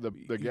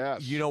the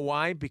gas? You know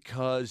why?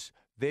 Because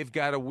they've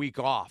got a week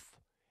off.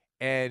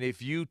 And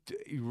if you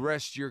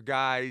rest your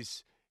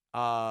guys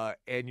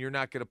and you're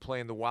not going to play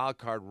in the wild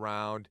card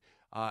round,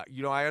 I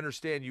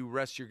understand you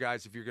rest your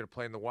guys if you're going to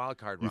play in the wild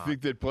card round. You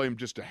think they'd play him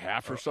just a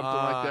half or something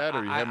like that,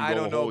 or you have him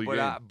go the whole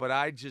game? But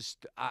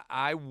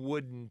I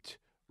wouldn't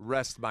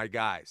rest my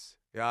guys.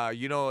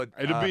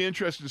 It'd be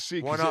interesting to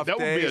see. One off that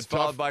would be a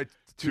followed by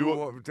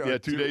two 2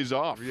 days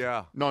off.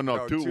 Yeah. No,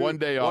 1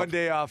 day off. 1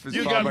 day off is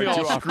you followed got me by all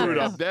 2 off screwed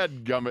days. up.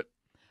 Dadgummit.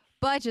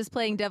 But just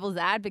playing devil's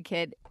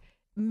advocate,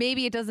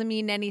 maybe it doesn't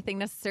mean anything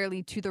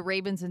necessarily to the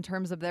Ravens in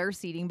terms of their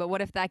seeding, but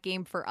what if that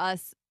game for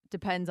us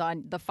depends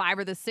on the 5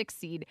 or the 6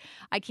 seed?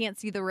 I can't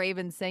see the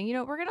Ravens saying,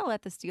 we're going to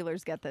let the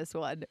Steelers get this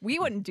one. We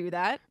wouldn't do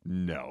that.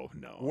 No.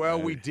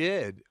 Well, we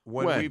did.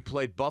 When we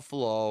played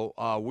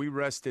Buffalo, we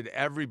rested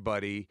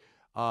everybody.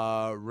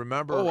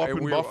 Remember? Up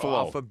in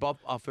Buffalo. Up in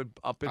Buffalo.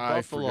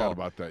 I forgot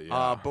about that,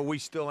 yeah. But we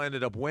still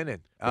ended up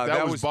winning. But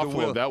that was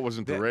Buffalo. That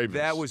wasn't the Ravens.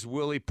 That was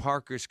Willie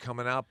Parker's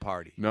coming out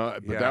party. No,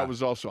 but that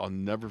was also, I'll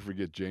never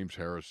forget James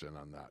Harrison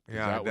on that.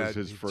 Yeah, that was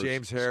his first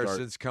James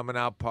Harrison's coming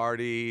out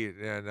party.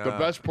 And the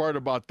best part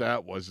about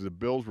that was the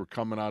Bills were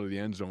coming out of the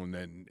end zone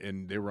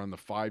and they were on the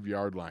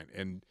 5-yard line.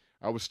 And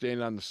I was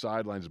standing on the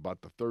sidelines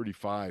about the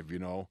 35,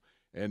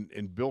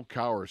 and Bill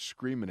Cowher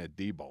screaming at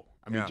Debo.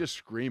 I mean, just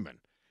screaming.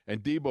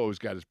 And Debo's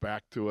got his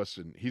back to us,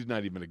 and he's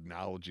not even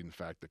acknowledging the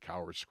fact that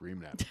Cowher's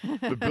screaming at him.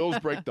 The Bills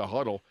break the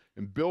huddle,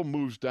 and Bill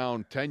moves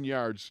down 10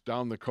 yards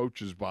down the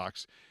coach's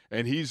box,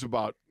 and he's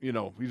about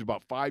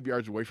 5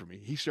 yards away from me.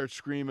 He starts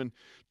screaming,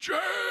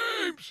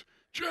 James!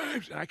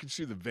 James, and I can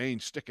see the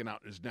veins sticking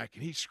out in his neck,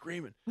 and he's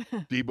screaming.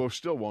 Debo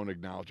still won't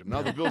acknowledge him.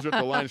 Now the Bills are at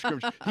the line of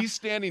scrimmage. He's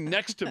standing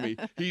next to me.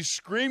 He's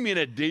screaming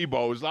at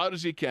Debo as loud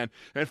as he can,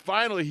 and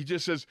finally he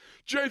just says,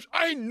 "James,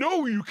 I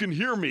know you can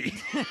hear me."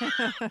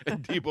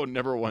 And Debo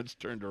never once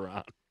turned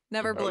around.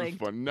 Never That was blinked.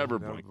 fun. Never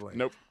blinked.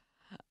 Nope.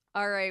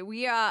 All right,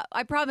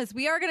 I promise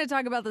we are going to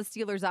talk about the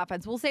Steelers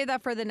offense. We'll save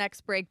that for the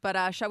next break,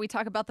 but shall we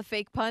talk about the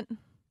fake punt?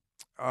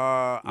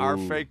 Our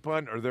fake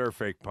punt or their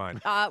fake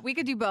punt? We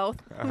could do both.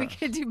 We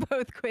could do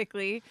both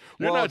quickly.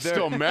 You're not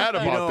still mad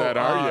about that,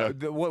 are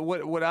you?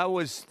 What I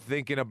was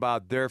thinking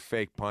about their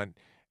fake punt,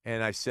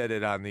 and I said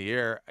it on the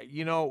air.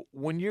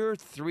 When you're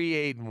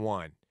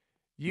 3-8-1,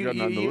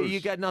 you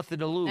got nothing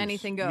to lose.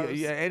 Anything goes.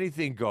 Yeah,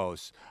 anything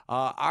goes.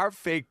 Our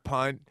fake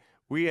punt.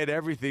 We had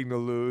everything to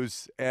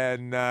lose,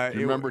 and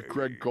you remember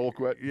Craig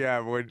Colquitt?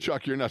 Yeah,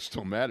 Chuck, you're not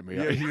still mad at me.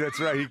 Yeah,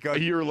 that's right. He goes, a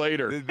year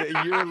later.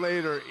 A year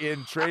later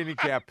in training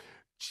camp,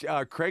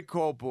 Craig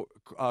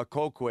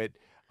Colquitt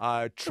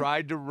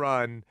tried to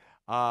run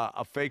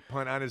a fake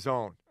punt on his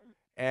own,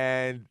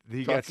 and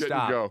he got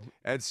stopped.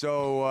 And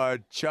so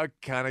Chuck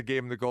kind of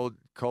gave him the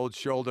cold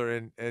shoulder,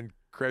 and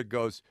Craig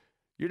goes,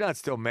 "You're not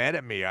still mad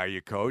at me, are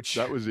you, Coach?"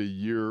 That was a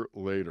year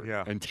later.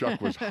 Yeah. And Chuck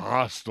was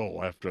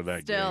hostile after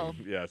that Still.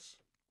 game. Yes.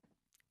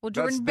 Well,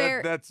 Jordan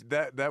Bear.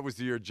 That was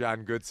the year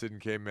John Goodson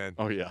came in.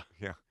 Oh, yeah.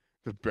 Yeah.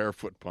 The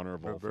barefoot punter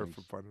of all things.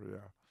 Barefoot punter,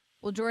 yeah.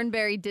 Well, Jordan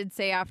Berry did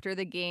say after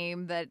the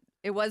game that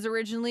it was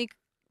originally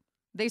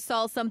they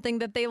saw something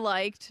that they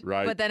liked,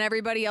 right? But then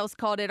everybody else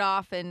called it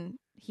off, and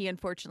he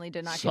unfortunately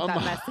did not get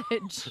that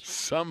message.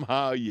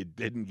 Somehow you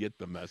didn't get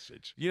the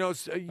message.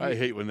 I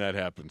hate when that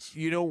happens.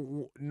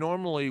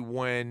 Normally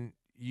when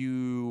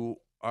you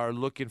are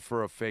looking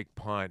for a fake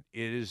punt,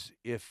 it is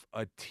if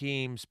a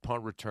team's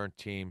punt return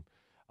team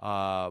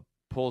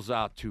pulls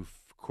out too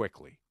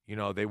quickly.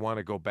 They want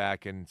to go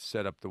back and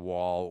set up the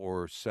wall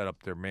or set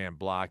up their man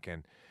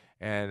blocking.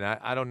 And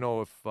I don't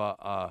know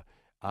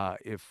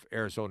if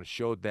Arizona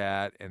showed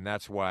that, and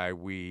that's why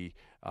we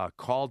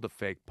called the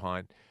fake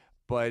punt.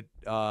 But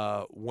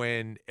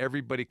when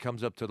everybody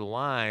comes up to the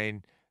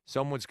line,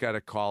 someone's got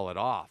to call it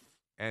off.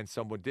 And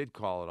someone did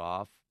call it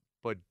off,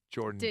 but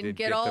Jordan didn't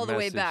get all the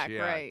way message. back,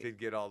 yeah, right? Didn't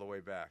get all the way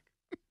back.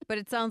 But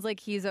it sounds like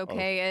he's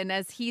okay. And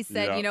as he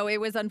said,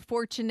 it was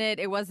unfortunate.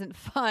 It wasn't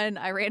fun.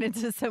 I ran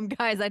into some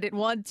guys I didn't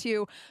want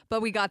to,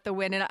 but we got the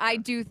win. And I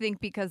do think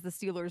because the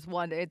Steelers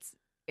won,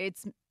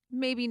 it's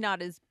maybe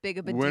not as big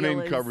of a deal.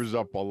 Winning covers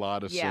up a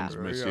lot of sins,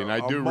 Missy. And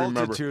I do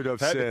multitude remember of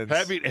sins.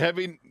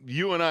 having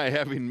you and I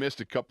having missed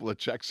a couple of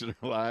checks in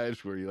our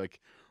lives where you're like,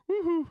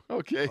 woohoo,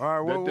 okay,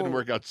 all right, that didn't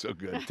work out so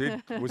good.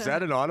 Was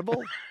that an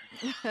audible?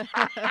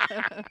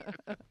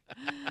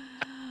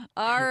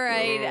 All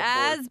right.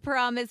 As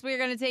promised, we're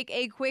going to take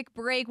a quick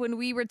break. When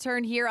we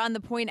return here on The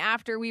Point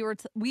After, we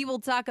will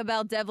talk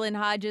about Devlin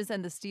Hodges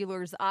and the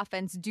Steelers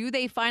offense. Do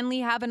they finally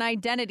have an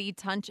identity?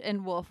 Tunch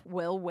and Wolf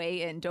will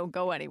weigh in. Don't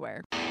go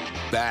anywhere.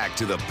 Back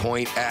to The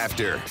Point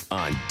After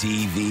on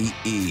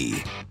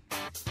DVE.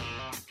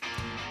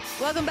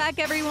 Welcome back,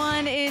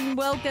 everyone, and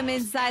welcome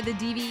inside the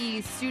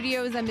DVE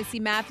studios. I'm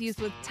Missy Matthews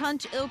with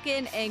Tunch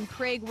Ilkin and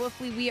Craig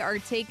Wolfley. We are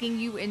taking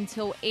you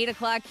until 8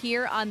 o'clock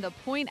here on The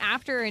Point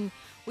After, and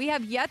we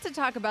have yet to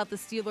talk about the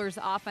Steelers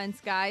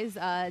offense, guys.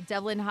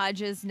 Devlin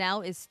Hodges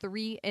now is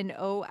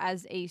 3-0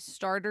 as a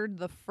starter,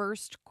 the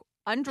first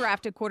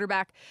undrafted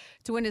quarterback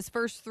to win his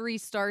first 3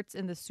 starts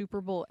in the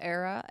Super Bowl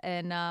era.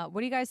 And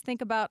what do you guys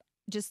think about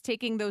just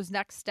taking those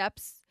next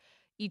steps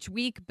each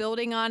week,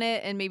 building on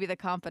it, and maybe the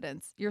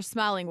confidence? You're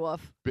smiling,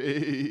 Wolf.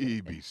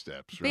 Baby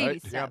steps, right? Baby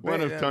steps. Yeah,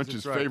 one of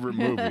Tunch's favorite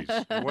movies.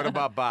 What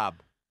about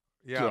Bob?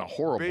 Yeah, it's a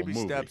horrible Baby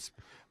movie. Steps.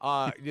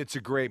 It's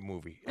a great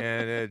movie.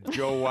 And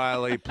Joe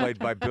Wiley, played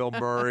by Bill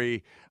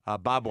Murray.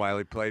 Bob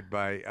Wiley, played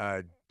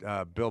by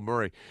Bill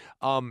Murray.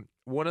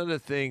 One of the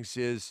things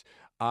is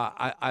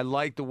I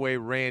like the way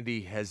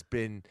Randy has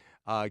been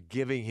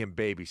giving him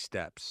baby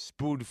steps,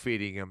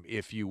 spoon-feeding him,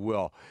 if you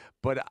will.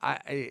 But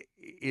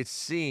it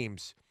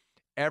seems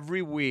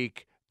every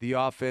week the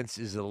offense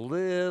is a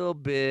little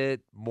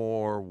bit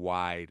more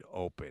wide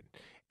open.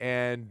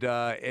 And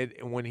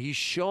when he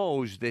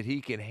shows that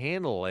he can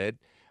handle it,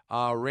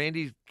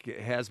 Randy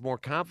has more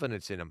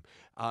confidence in him.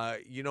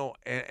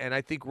 And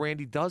I think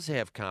Randy does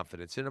have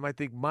confidence in him. I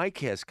think Mike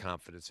has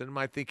confidence in him.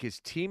 I think his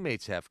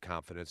teammates have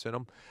confidence in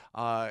him.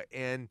 As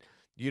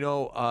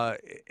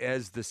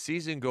the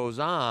season goes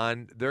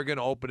on, they're going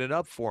to open it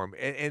up for him.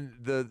 And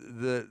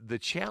the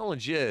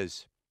challenge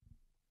is,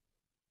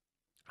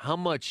 how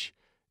much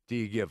do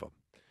you give him?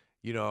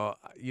 Do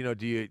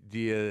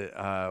you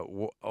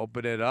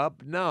open it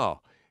up?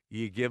 No,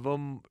 you give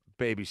him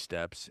baby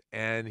steps,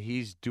 and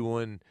he's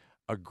doing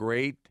a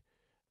great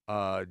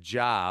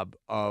job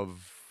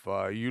of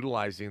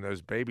utilizing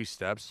those baby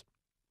steps.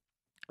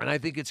 And I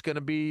think it's going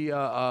to be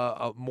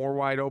more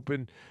wide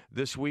open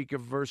this week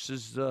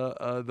versus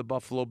the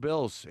Buffalo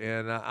Bills,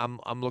 and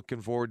I'm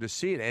looking forward to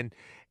see it.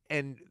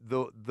 And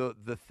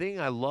the thing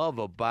I love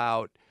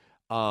about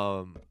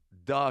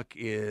Duck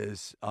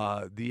is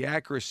the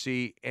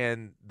accuracy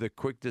and the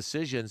quick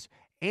decisions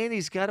and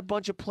he's got a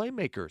bunch of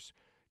playmakers.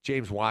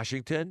 James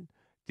Washington,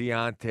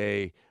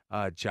 Deontay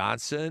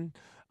Johnson,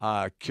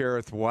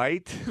 Kareth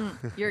White.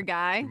 Your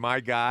guy. My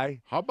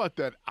guy. How about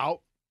that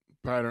out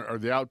pattern or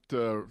the out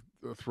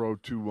throw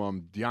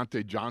to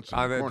Deontay Johnson?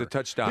 On in the corner?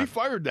 touchdown. He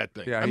fired that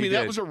thing. Yeah, I he mean,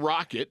 did. that was a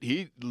rocket.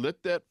 He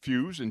lit that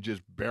fuse and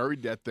just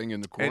buried that thing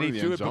in the corner And he of the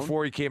threw end it zone.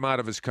 before he came out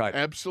of his cut.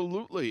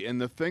 Absolutely. And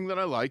the thing that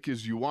I like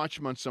is you watch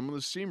him on some of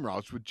the seam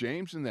routes with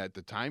James and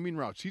the timing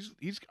routes.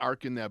 He's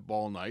arcing that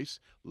ball nice,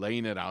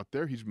 laying it out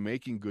there. He's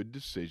making good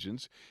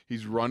decisions.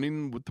 He's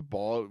running with the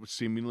ball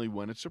seemingly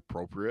when it's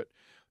appropriate.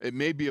 It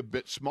may be a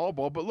bit small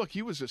ball, but look,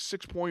 he was a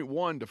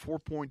 6.1 to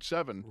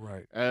 4.7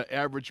 Right.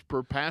 average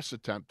per pass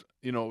attempt,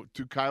 to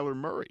Kyler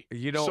Murray.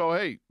 So,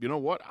 hey, you know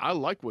what? I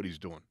like what he's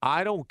doing.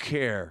 I don't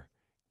care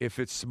if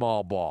it's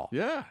small ball.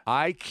 Yeah.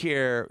 I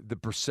care the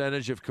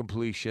percentage of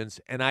completions,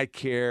 and I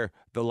care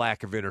the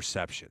lack of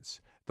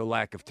interceptions, the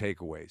lack of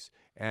takeaways.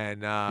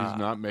 And he's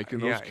not making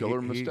those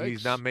killer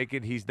mistakes.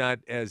 He's not,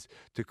 as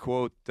to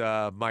quote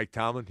Mike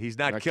Tomlin, he's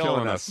not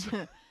killing us.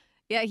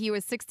 Yeah, he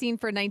was 16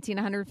 for 19,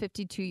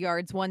 152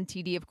 yards, 1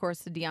 TD, of course,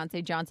 to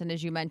Deontay Johnson,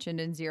 as you mentioned,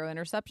 and 0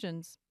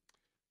 interceptions.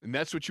 And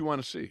that's what you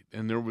want to see.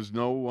 And there was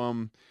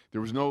no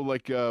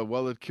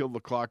it killed the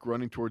clock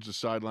running towards the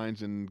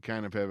sidelines and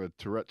kind of have a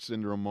Tourette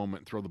syndrome moment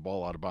and throw the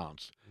ball out of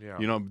bounds. Yeah.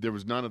 There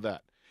was none of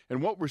that.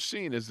 And what we're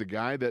seeing is the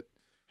guy that,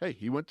 hey,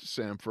 he went to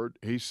Samford.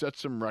 He set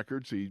some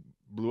records. He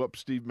blew up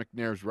Steve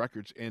McNair's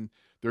records. And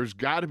there's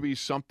got to be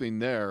something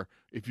there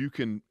if you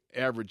can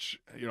average,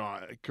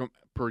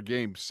 per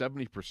game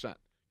 70%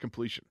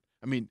 completion.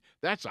 I mean,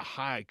 that's a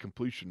high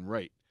completion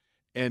rate.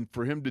 And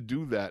for him to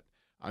do that,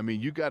 I mean,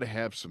 you got to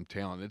have some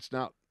talent. It's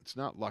not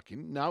lucky.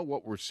 Now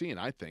what we're seeing,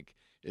 I think,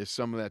 is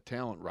some of that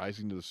talent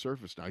rising to the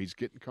surface now. He's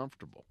getting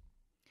comfortable.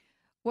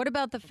 What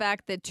about the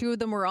fact that 2 of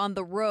them were on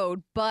the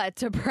road, but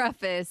to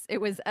preface, it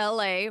was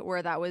L.A.,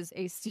 where that was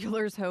a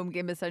Steelers home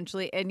game,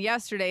 essentially, and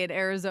yesterday in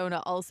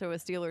Arizona, also a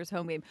Steelers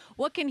home game.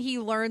 What can he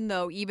learn,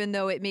 though, even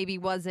though it maybe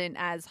wasn't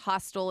as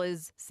hostile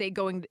as, say,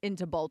 going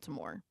into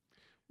Baltimore?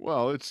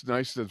 Well, it's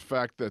nice the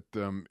fact that,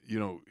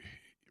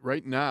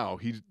 right now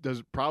he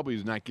probably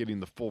is not getting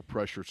the full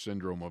pressure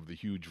syndrome of the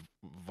huge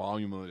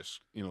voluminous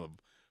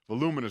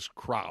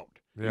crowd,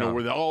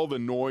 where all the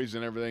noise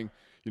and everything,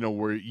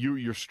 where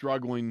you're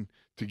struggling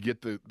to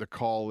get the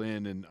call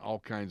in and all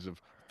kinds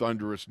of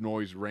thunderous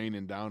noise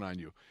raining down on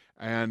you.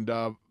 And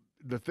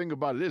the thing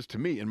about it is, to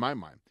me, in my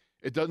mind,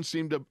 it doesn't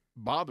seem to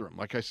bother him.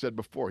 Like I said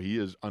before, he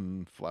is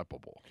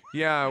unflappable.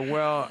 Yeah,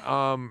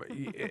 well,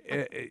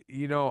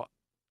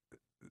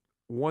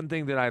 one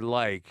thing that I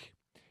like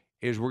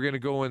is we're going to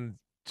go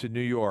into New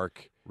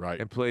York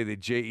and play the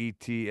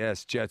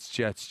Jets,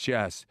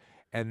 Jets,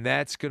 and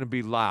that's going to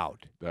be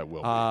loud. That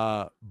will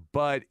be.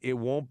 But it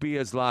won't be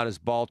as loud as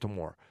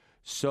Baltimore.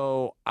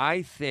 So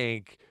I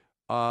think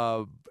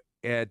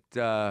that's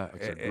a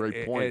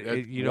great point.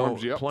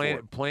 Warms you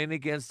up playing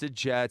against the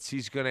Jets,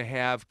 he's going to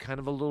have kind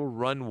of a little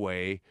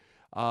runway,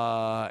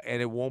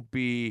 and it won't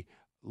be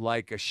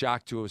like a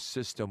shock to his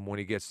system when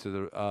he gets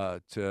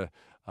to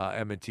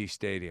M&T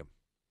Stadium.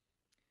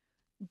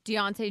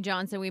 Deontay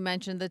Johnson, we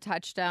mentioned the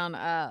touchdown.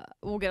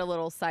 We'll get a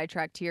little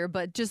sidetracked here,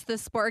 but just the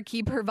spark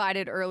he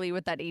provided early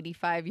with that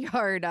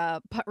 85-yard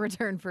punt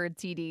return for a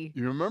TD.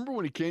 You remember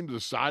when he came to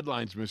the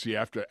sidelines, Missy,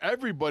 after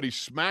everybody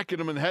smacking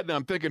him in the head, and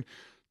I'm thinking,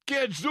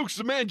 Gadzooks,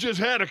 the man just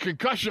had a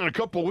concussion a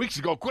couple of weeks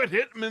ago. Quit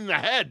hitting him in the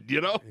head,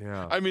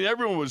 Yeah. I mean,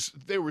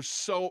 they were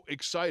so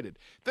excited.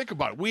 Think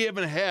about it. We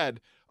haven't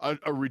had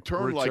a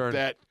return like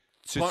that.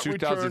 Since Punt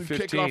 2015.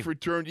 return, kickoff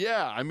return.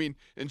 Yeah, I mean,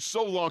 and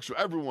so long, so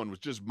everyone was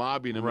just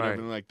mobbing him and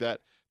everything like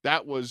that.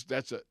 That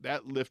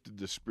lifted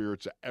the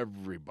spirits of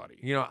everybody.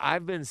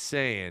 I've been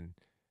saying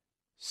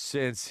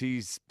since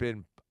he's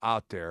been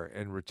out there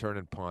and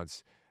returning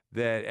punts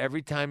that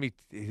every time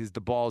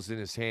the ball's in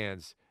his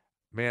hands,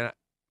 man,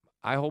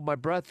 I hold my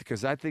breath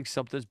because I think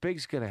something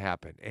big's going to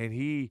happen, and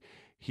he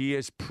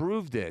has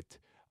proved it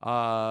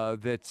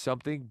that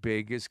something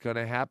big is going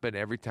to happen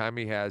every time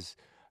he has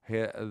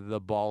the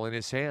ball in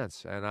his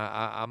hands, and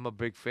I'm a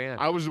big fan.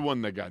 I was the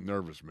one that got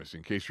nervous, Missy,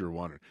 in case you were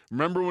wondering.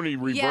 Remember when he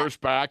reversed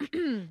back?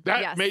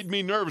 That made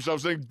me nervous. I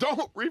was thinking,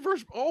 don't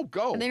reverse. Oh,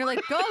 go. And then you're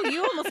like, go.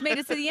 You almost made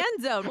it to the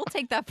end zone. We'll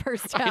take that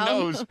first down. I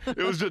know. It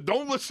was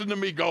don't listen to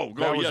me. Go.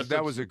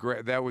 That was a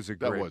great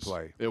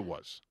play. It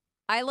was.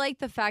 I like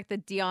the fact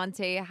that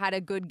Deontay had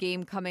a good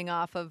game coming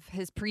off of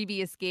his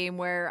previous game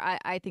where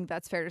I think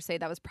that's fair to say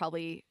that was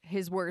probably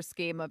his worst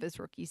game of his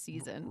rookie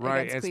season.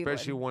 Right, against Cleveland.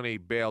 especially when he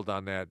bailed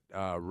on that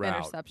route.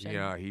 Interception.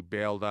 Yeah, he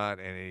bailed on,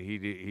 and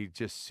he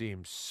just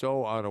seemed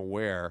so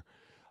unaware.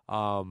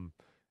 I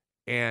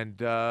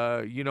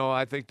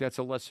think that's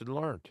a lesson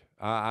learned.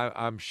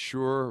 I'm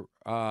sure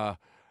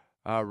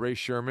Ray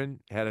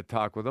Sherman had a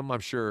talk with him. I'm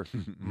sure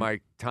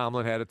Mike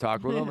Tomlin had a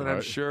talk with him, and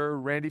I'm sure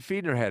Randy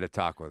Fiedner had a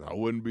talk with him. I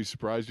wouldn't be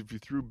surprised if you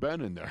threw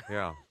Ben in there.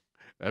 Yeah.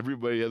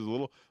 Everybody has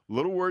a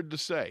little word to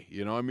say.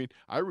 I mean,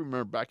 I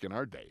remember back in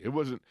our day, it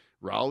wasn't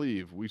Raleigh.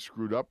 If we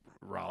screwed up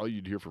Raleigh,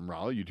 you'd hear from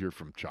Raleigh, you'd hear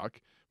from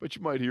Chuck. but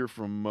you might hear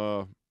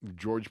from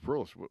George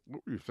Perlis. What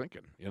were you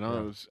thinking?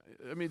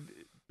 I mean,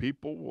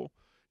 people will,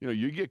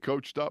 you get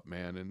coached up,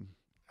 man, and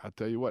I'll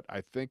tell you what,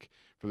 I think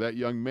for that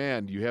young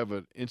man, you have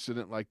an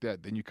incident like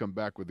that, then you come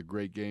back with a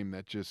great game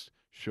that just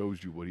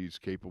shows you what he's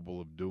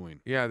capable of doing.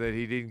 Yeah, that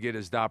he didn't get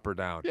his dopper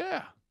down.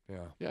 Yeah.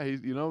 Yeah,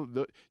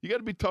 you got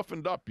to be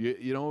toughened up. The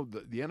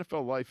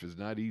NFL life is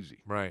not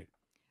easy. Right.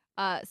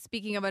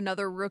 Speaking of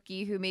another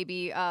rookie who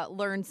maybe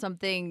learned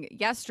something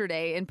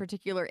yesterday, in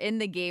particular in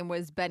the game,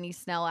 was Benny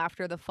Snell.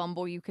 After the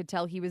fumble, you could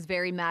tell he was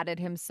very mad at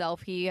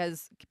himself. He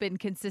has been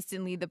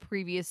consistently the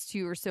previous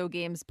 2 or so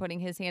games putting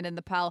his hand in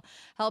the pile,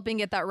 helping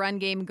get that run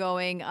game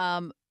going.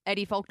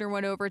 Eddie Faulkner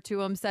went over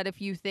to him, said a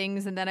few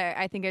things, and then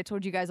I think I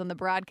told you guys on the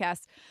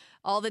broadcast,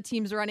 all the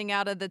teams running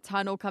out of the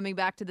tunnel, coming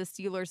back to the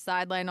Steelers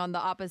sideline on the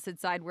opposite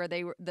side where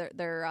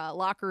their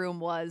locker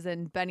room was,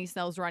 and Benny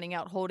Snell's running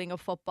out holding a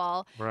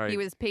football. Right. He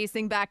was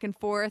pacing back and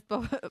forth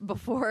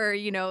before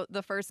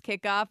the first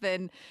kickoff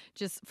and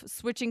just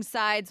switching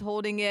sides,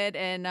 holding it,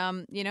 and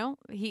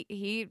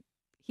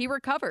he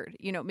recovered.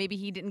 Maybe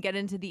he didn't get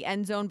into the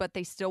end zone, but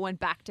they still went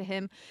back to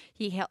him.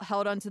 He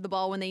held onto the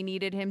ball when they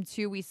needed him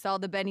to. We saw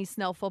the Benny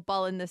Snell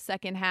football in the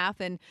second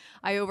half, and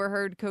I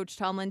overheard Coach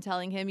Tomlin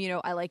telling him,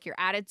 I like your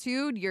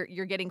attitude.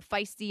 You're getting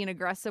feisty and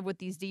aggressive with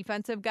these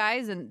defensive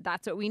guys, and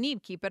that's what we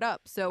need. Keep it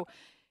up. So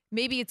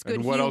maybe it's good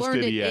And what he else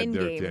learned did he it add in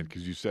there, game. Ted?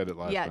 Because you said it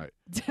last night.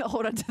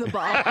 Hold on to the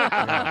ball.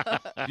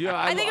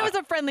 I think it was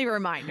a friendly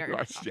reminder.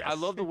 Yes. I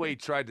love the way he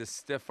tried to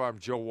stiff arm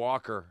Joe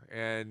Walker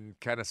and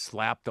kind of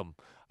slapped him.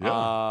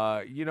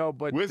 Yeah.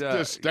 But with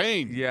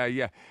disdain.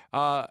 Yeah.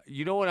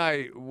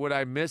 What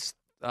I missed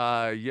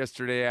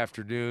yesterday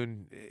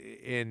afternoon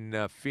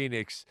in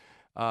Phoenix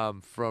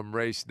from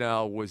Ray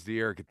Snell was the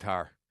air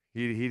guitar.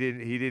 He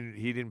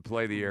didn't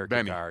play the air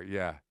guitar.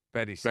 Yeah.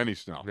 Benny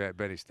Snell. Yeah,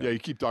 Benny Snell. Yeah, you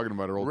keep talking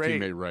about our old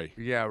teammate Ray.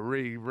 Yeah,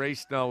 Ray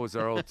Snell was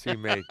our old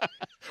teammate.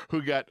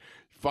 Who got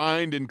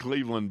fined in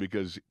Cleveland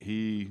because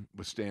he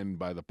was standing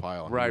by the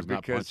pile. Right, he was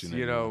not because, punching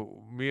anyone.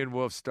 me and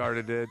Wolf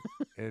started it,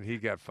 and he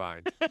got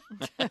fined.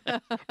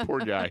 Poor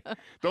guy.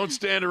 Don't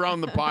stand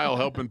around the pile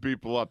helping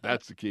people up.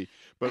 That's the key.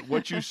 But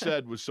what you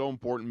said was so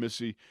important,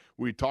 Missy.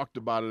 We talked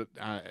about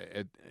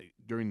it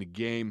during the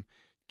game.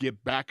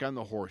 Get back on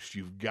the horse.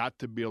 You've got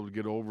to be able to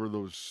get over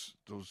those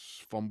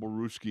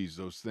fumble-rooskies,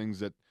 those things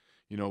that,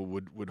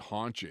 would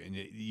haunt you. And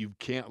you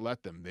can't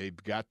let them. They've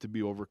got to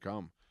be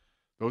overcome.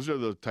 Those are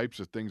the types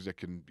of things that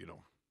can,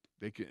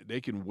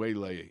 they can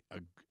waylay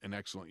an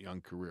excellent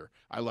young career.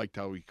 I liked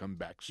how he come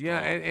back strong. Yeah,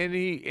 and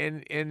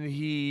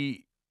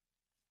he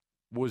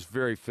was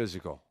very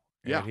physical.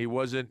 Yeah, and he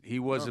wasn't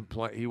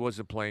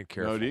playing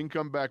careful. No, he didn't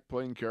come back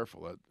playing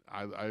careful.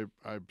 I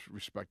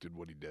respected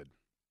what he did.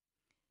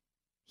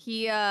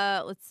 He,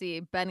 let's see,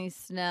 Benny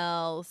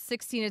Snell,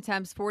 16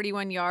 attempts,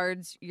 41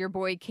 yards. Your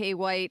boy K.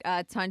 White,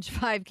 Tunch,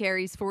 5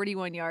 carries,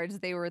 41 yards.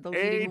 They were the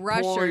leading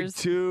rushers.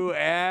 8.2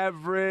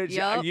 average.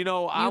 Yep.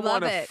 I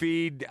want to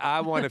feed.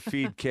 I want to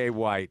feed K.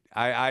 White.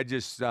 I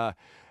just I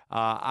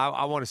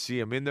want to see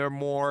him in there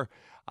more.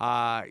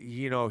 I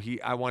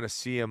want to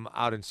see him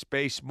out in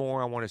space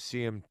more. I want to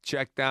see him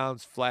check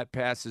downs, flat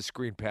passes,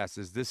 screen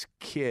passes. This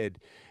kid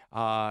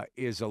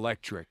is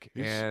electric.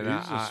 He's and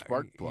a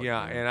spark plug.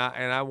 Yeah, man.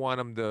 and I want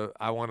him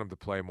to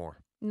play more.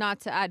 Not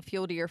to add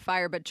fuel to your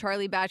fire, but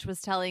Charlie Batch was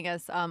telling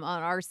us on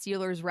our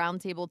Steelers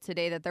roundtable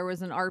today that there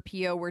was an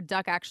RPO where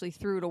Duck actually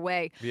threw it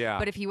away. Yeah.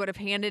 But if he would have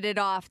handed it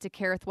off to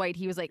Kareth White,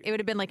 he was like, it would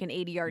have been like an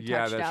 80-yard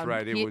touchdown. Yeah, that's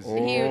right. I'd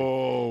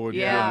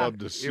love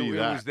to see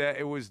that.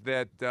 It was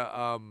that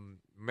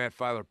Matt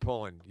Filer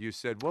pulling. You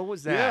said, what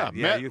was that?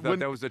 Yeah, Matt, you thought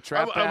that was a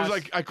trap I was pass?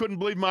 like, I couldn't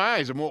believe my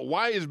eyes. I'm like,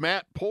 why is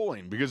Matt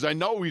pulling? Because I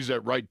know he's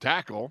at right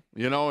tackle,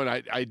 and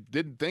I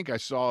didn't think I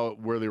saw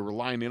where they were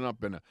lining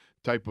up in a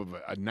type of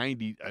a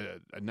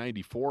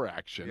 94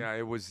 action. Yeah,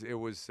 it was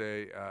 94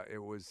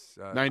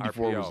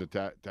 RPO. was the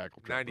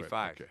tackle. 95.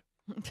 Right?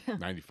 Okay.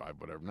 95,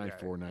 whatever.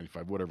 94,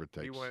 95, whatever it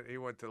takes. He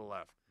went to the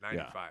left.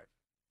 95. Yeah.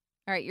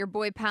 All right, your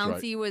boy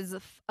Pouncey was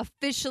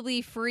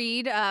officially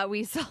freed.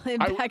 We saw him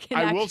back in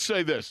I action. will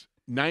say this.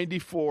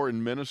 94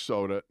 in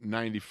Minnesota,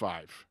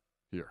 95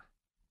 here.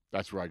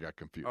 That's where I got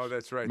confused. Oh,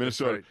 that's right.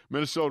 Minnesota. That's right.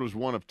 Minnesota was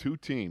one of 2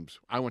 teams.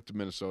 I went to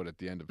Minnesota at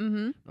the end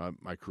of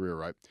my career,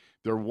 right?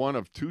 They're one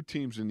of 2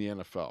 teams in the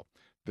NFL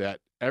that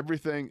the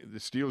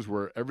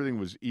Steelers everything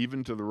was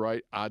even to the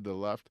right, odd to the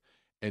left,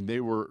 and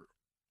they were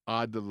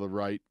odd to the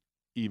right,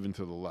 even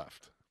to the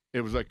left.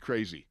 It was like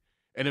crazy.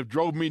 And it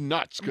drove me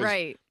nuts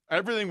because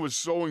everything was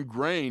so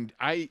ingrained.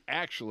 I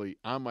actually,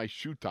 on my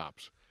shoe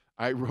tops,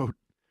 I wrote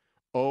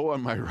O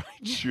on my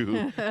right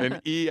shoe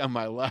and E on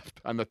my left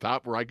on the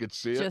top where I could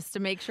see it. Just to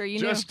make sure you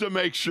knew. Just to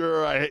make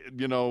sure I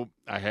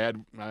had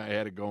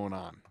it going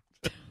on.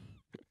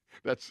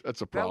 That's a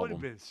problem. That would have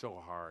been so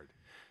hard.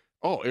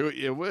 Oh,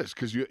 it was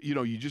because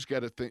you just got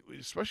to think,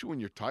 especially when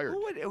you're tired.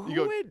 Who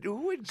would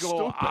go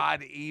stupid.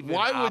 odd even?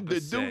 Why opposite? would they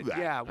do that?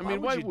 Yeah, I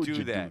mean, why would you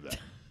do that? that?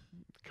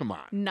 Come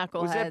on.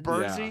 Knuckleheads. Was that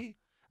Bernsey?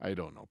 Yeah. I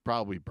don't know.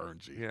 Probably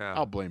Bernsey. Yeah.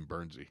 I'll blame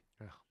Bernsey.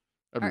 Yeah.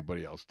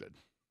 Everybody else did.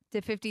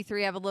 Did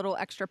 53 have a little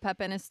extra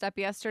pep in his step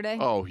yesterday?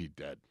 Oh, he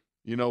did.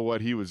 You know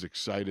what? He was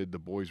excited. The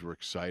boys were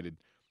excited.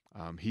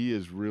 He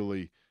is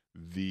really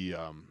the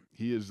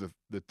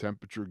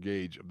temperature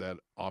gauge of that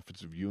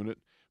offensive unit,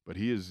 but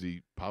he is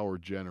the power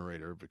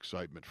generator of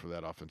excitement for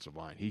that offensive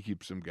line. He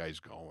keeps some guys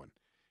going.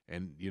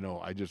 And,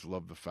 I just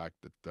love the fact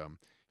that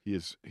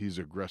he's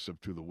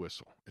aggressive to the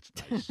whistle. It's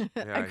nice.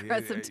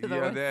 Aggressive to the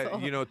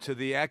whistle. To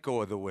the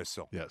echo of the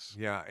whistle. Yes.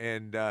 Yeah,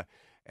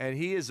 and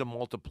he is a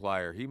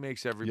multiplier. He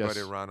makes everybody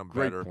around him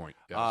better. Great point.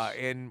 Yes.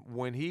 And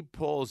when he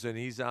pulls and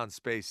he's on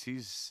space,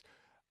 he's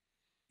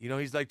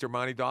like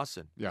Dermontti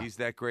Dawson. Yeah. He's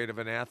that great of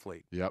an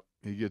athlete. Yep.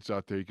 He gets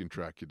out there, he can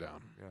track you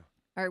down. Yeah.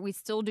 All right, we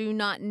still do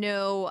not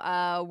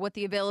know what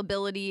the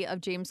availability of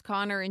James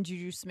Conner and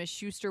Juju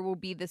Smith-Schuster will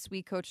be this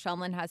week. Coach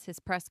Tomlin has his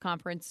press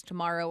conference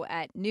tomorrow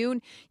at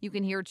noon. You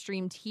can hear it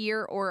streamed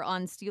here or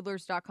on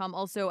Steelers.com.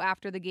 Also,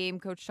 after the game,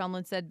 Coach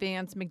Tomlin said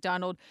Vance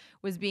McDonald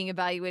was being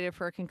evaluated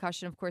for a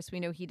concussion. Of course, we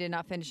know he did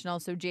not finish. And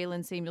also,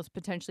 Jalen Samuels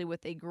potentially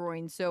with a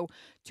groin. So,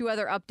 two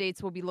other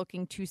updates we'll be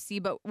looking to see.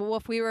 But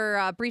if we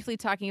were briefly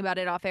talking about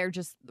it off air,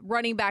 just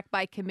running back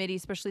by committee,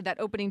 especially that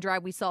opening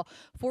drive, we saw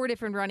 4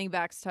 different running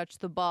backs touch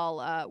the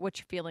ball. What's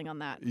your feeling on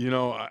that?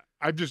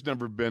 I've just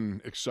never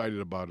been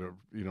excited about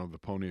the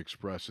Pony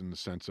Express in the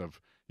sense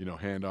of,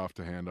 handoff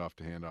to handoff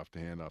to handoff to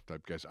handoff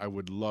type guys. I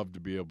would love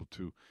to be able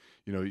to,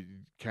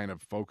 kind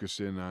of focus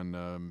in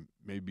on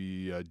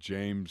maybe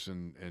James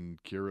and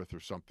Kirith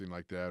or something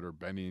like that, or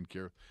Benny and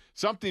Kirith.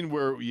 Something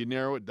where you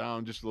narrow it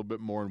down just a little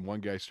bit more and one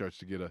guy starts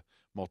to get a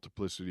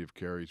multiplicity of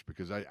carries,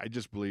 because I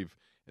just believe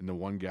in the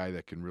one guy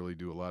that can really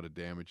do a lot of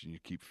damage and you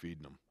keep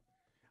feeding him.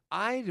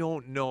 I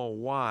don't know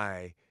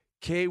why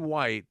Kay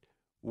White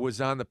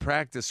was on the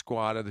practice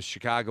squad of the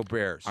Chicago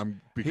Bears.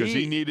 Because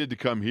he needed to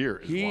come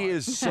here. He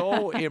is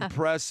so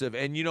impressive.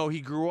 And,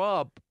 he grew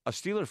up a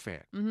Steeler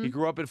fan. Mm-hmm. He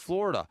grew up in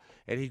Florida,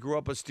 and he grew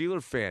up a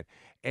Steeler fan.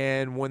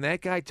 And when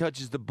that guy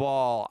touches the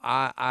ball,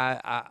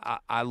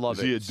 I love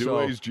it. Is he a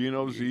Duays,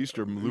 Geno's East,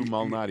 or Lou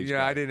Malnati's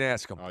guy? I didn't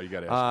ask him. Oh, you got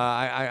to ask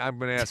him. I'm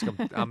going to ask him.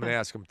 I'm going to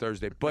ask him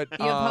Thursday. But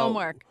you have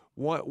homework.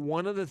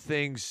 One of the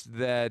things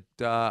that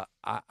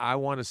I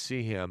want to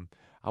see him,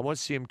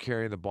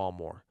 carrying the ball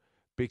more.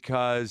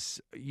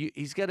 Because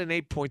he's got an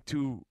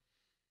 8.2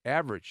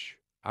 average.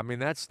 I mean,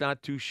 that's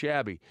not too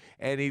shabby.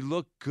 And he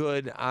looked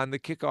good on the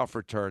kickoff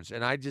returns.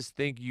 And I just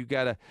think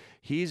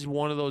he's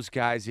one of those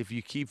guys, if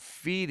you keep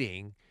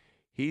feeding,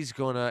 he's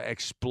going to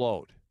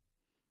explode.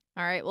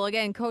 All right. Well,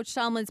 again, Coach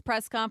Tomlin's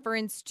press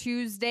conference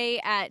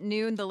Tuesday at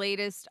noon, the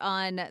latest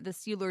on the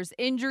Steelers'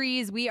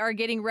 injuries. We are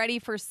getting ready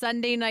for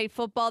Sunday Night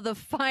Football, the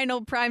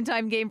final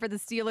primetime game for the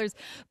Steelers,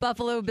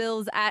 Buffalo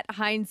Bills at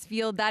Heinz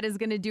Field. That is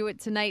going to do it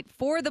tonight.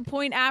 For the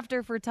Point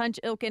After, for Tunch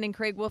Ilkin and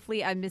Craig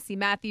Wolfley, I'm Missy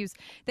Matthews.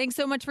 Thanks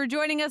so much for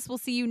joining us. We'll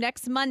see you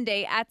next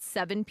Monday at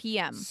 7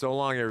 p.m. So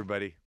long,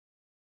 everybody.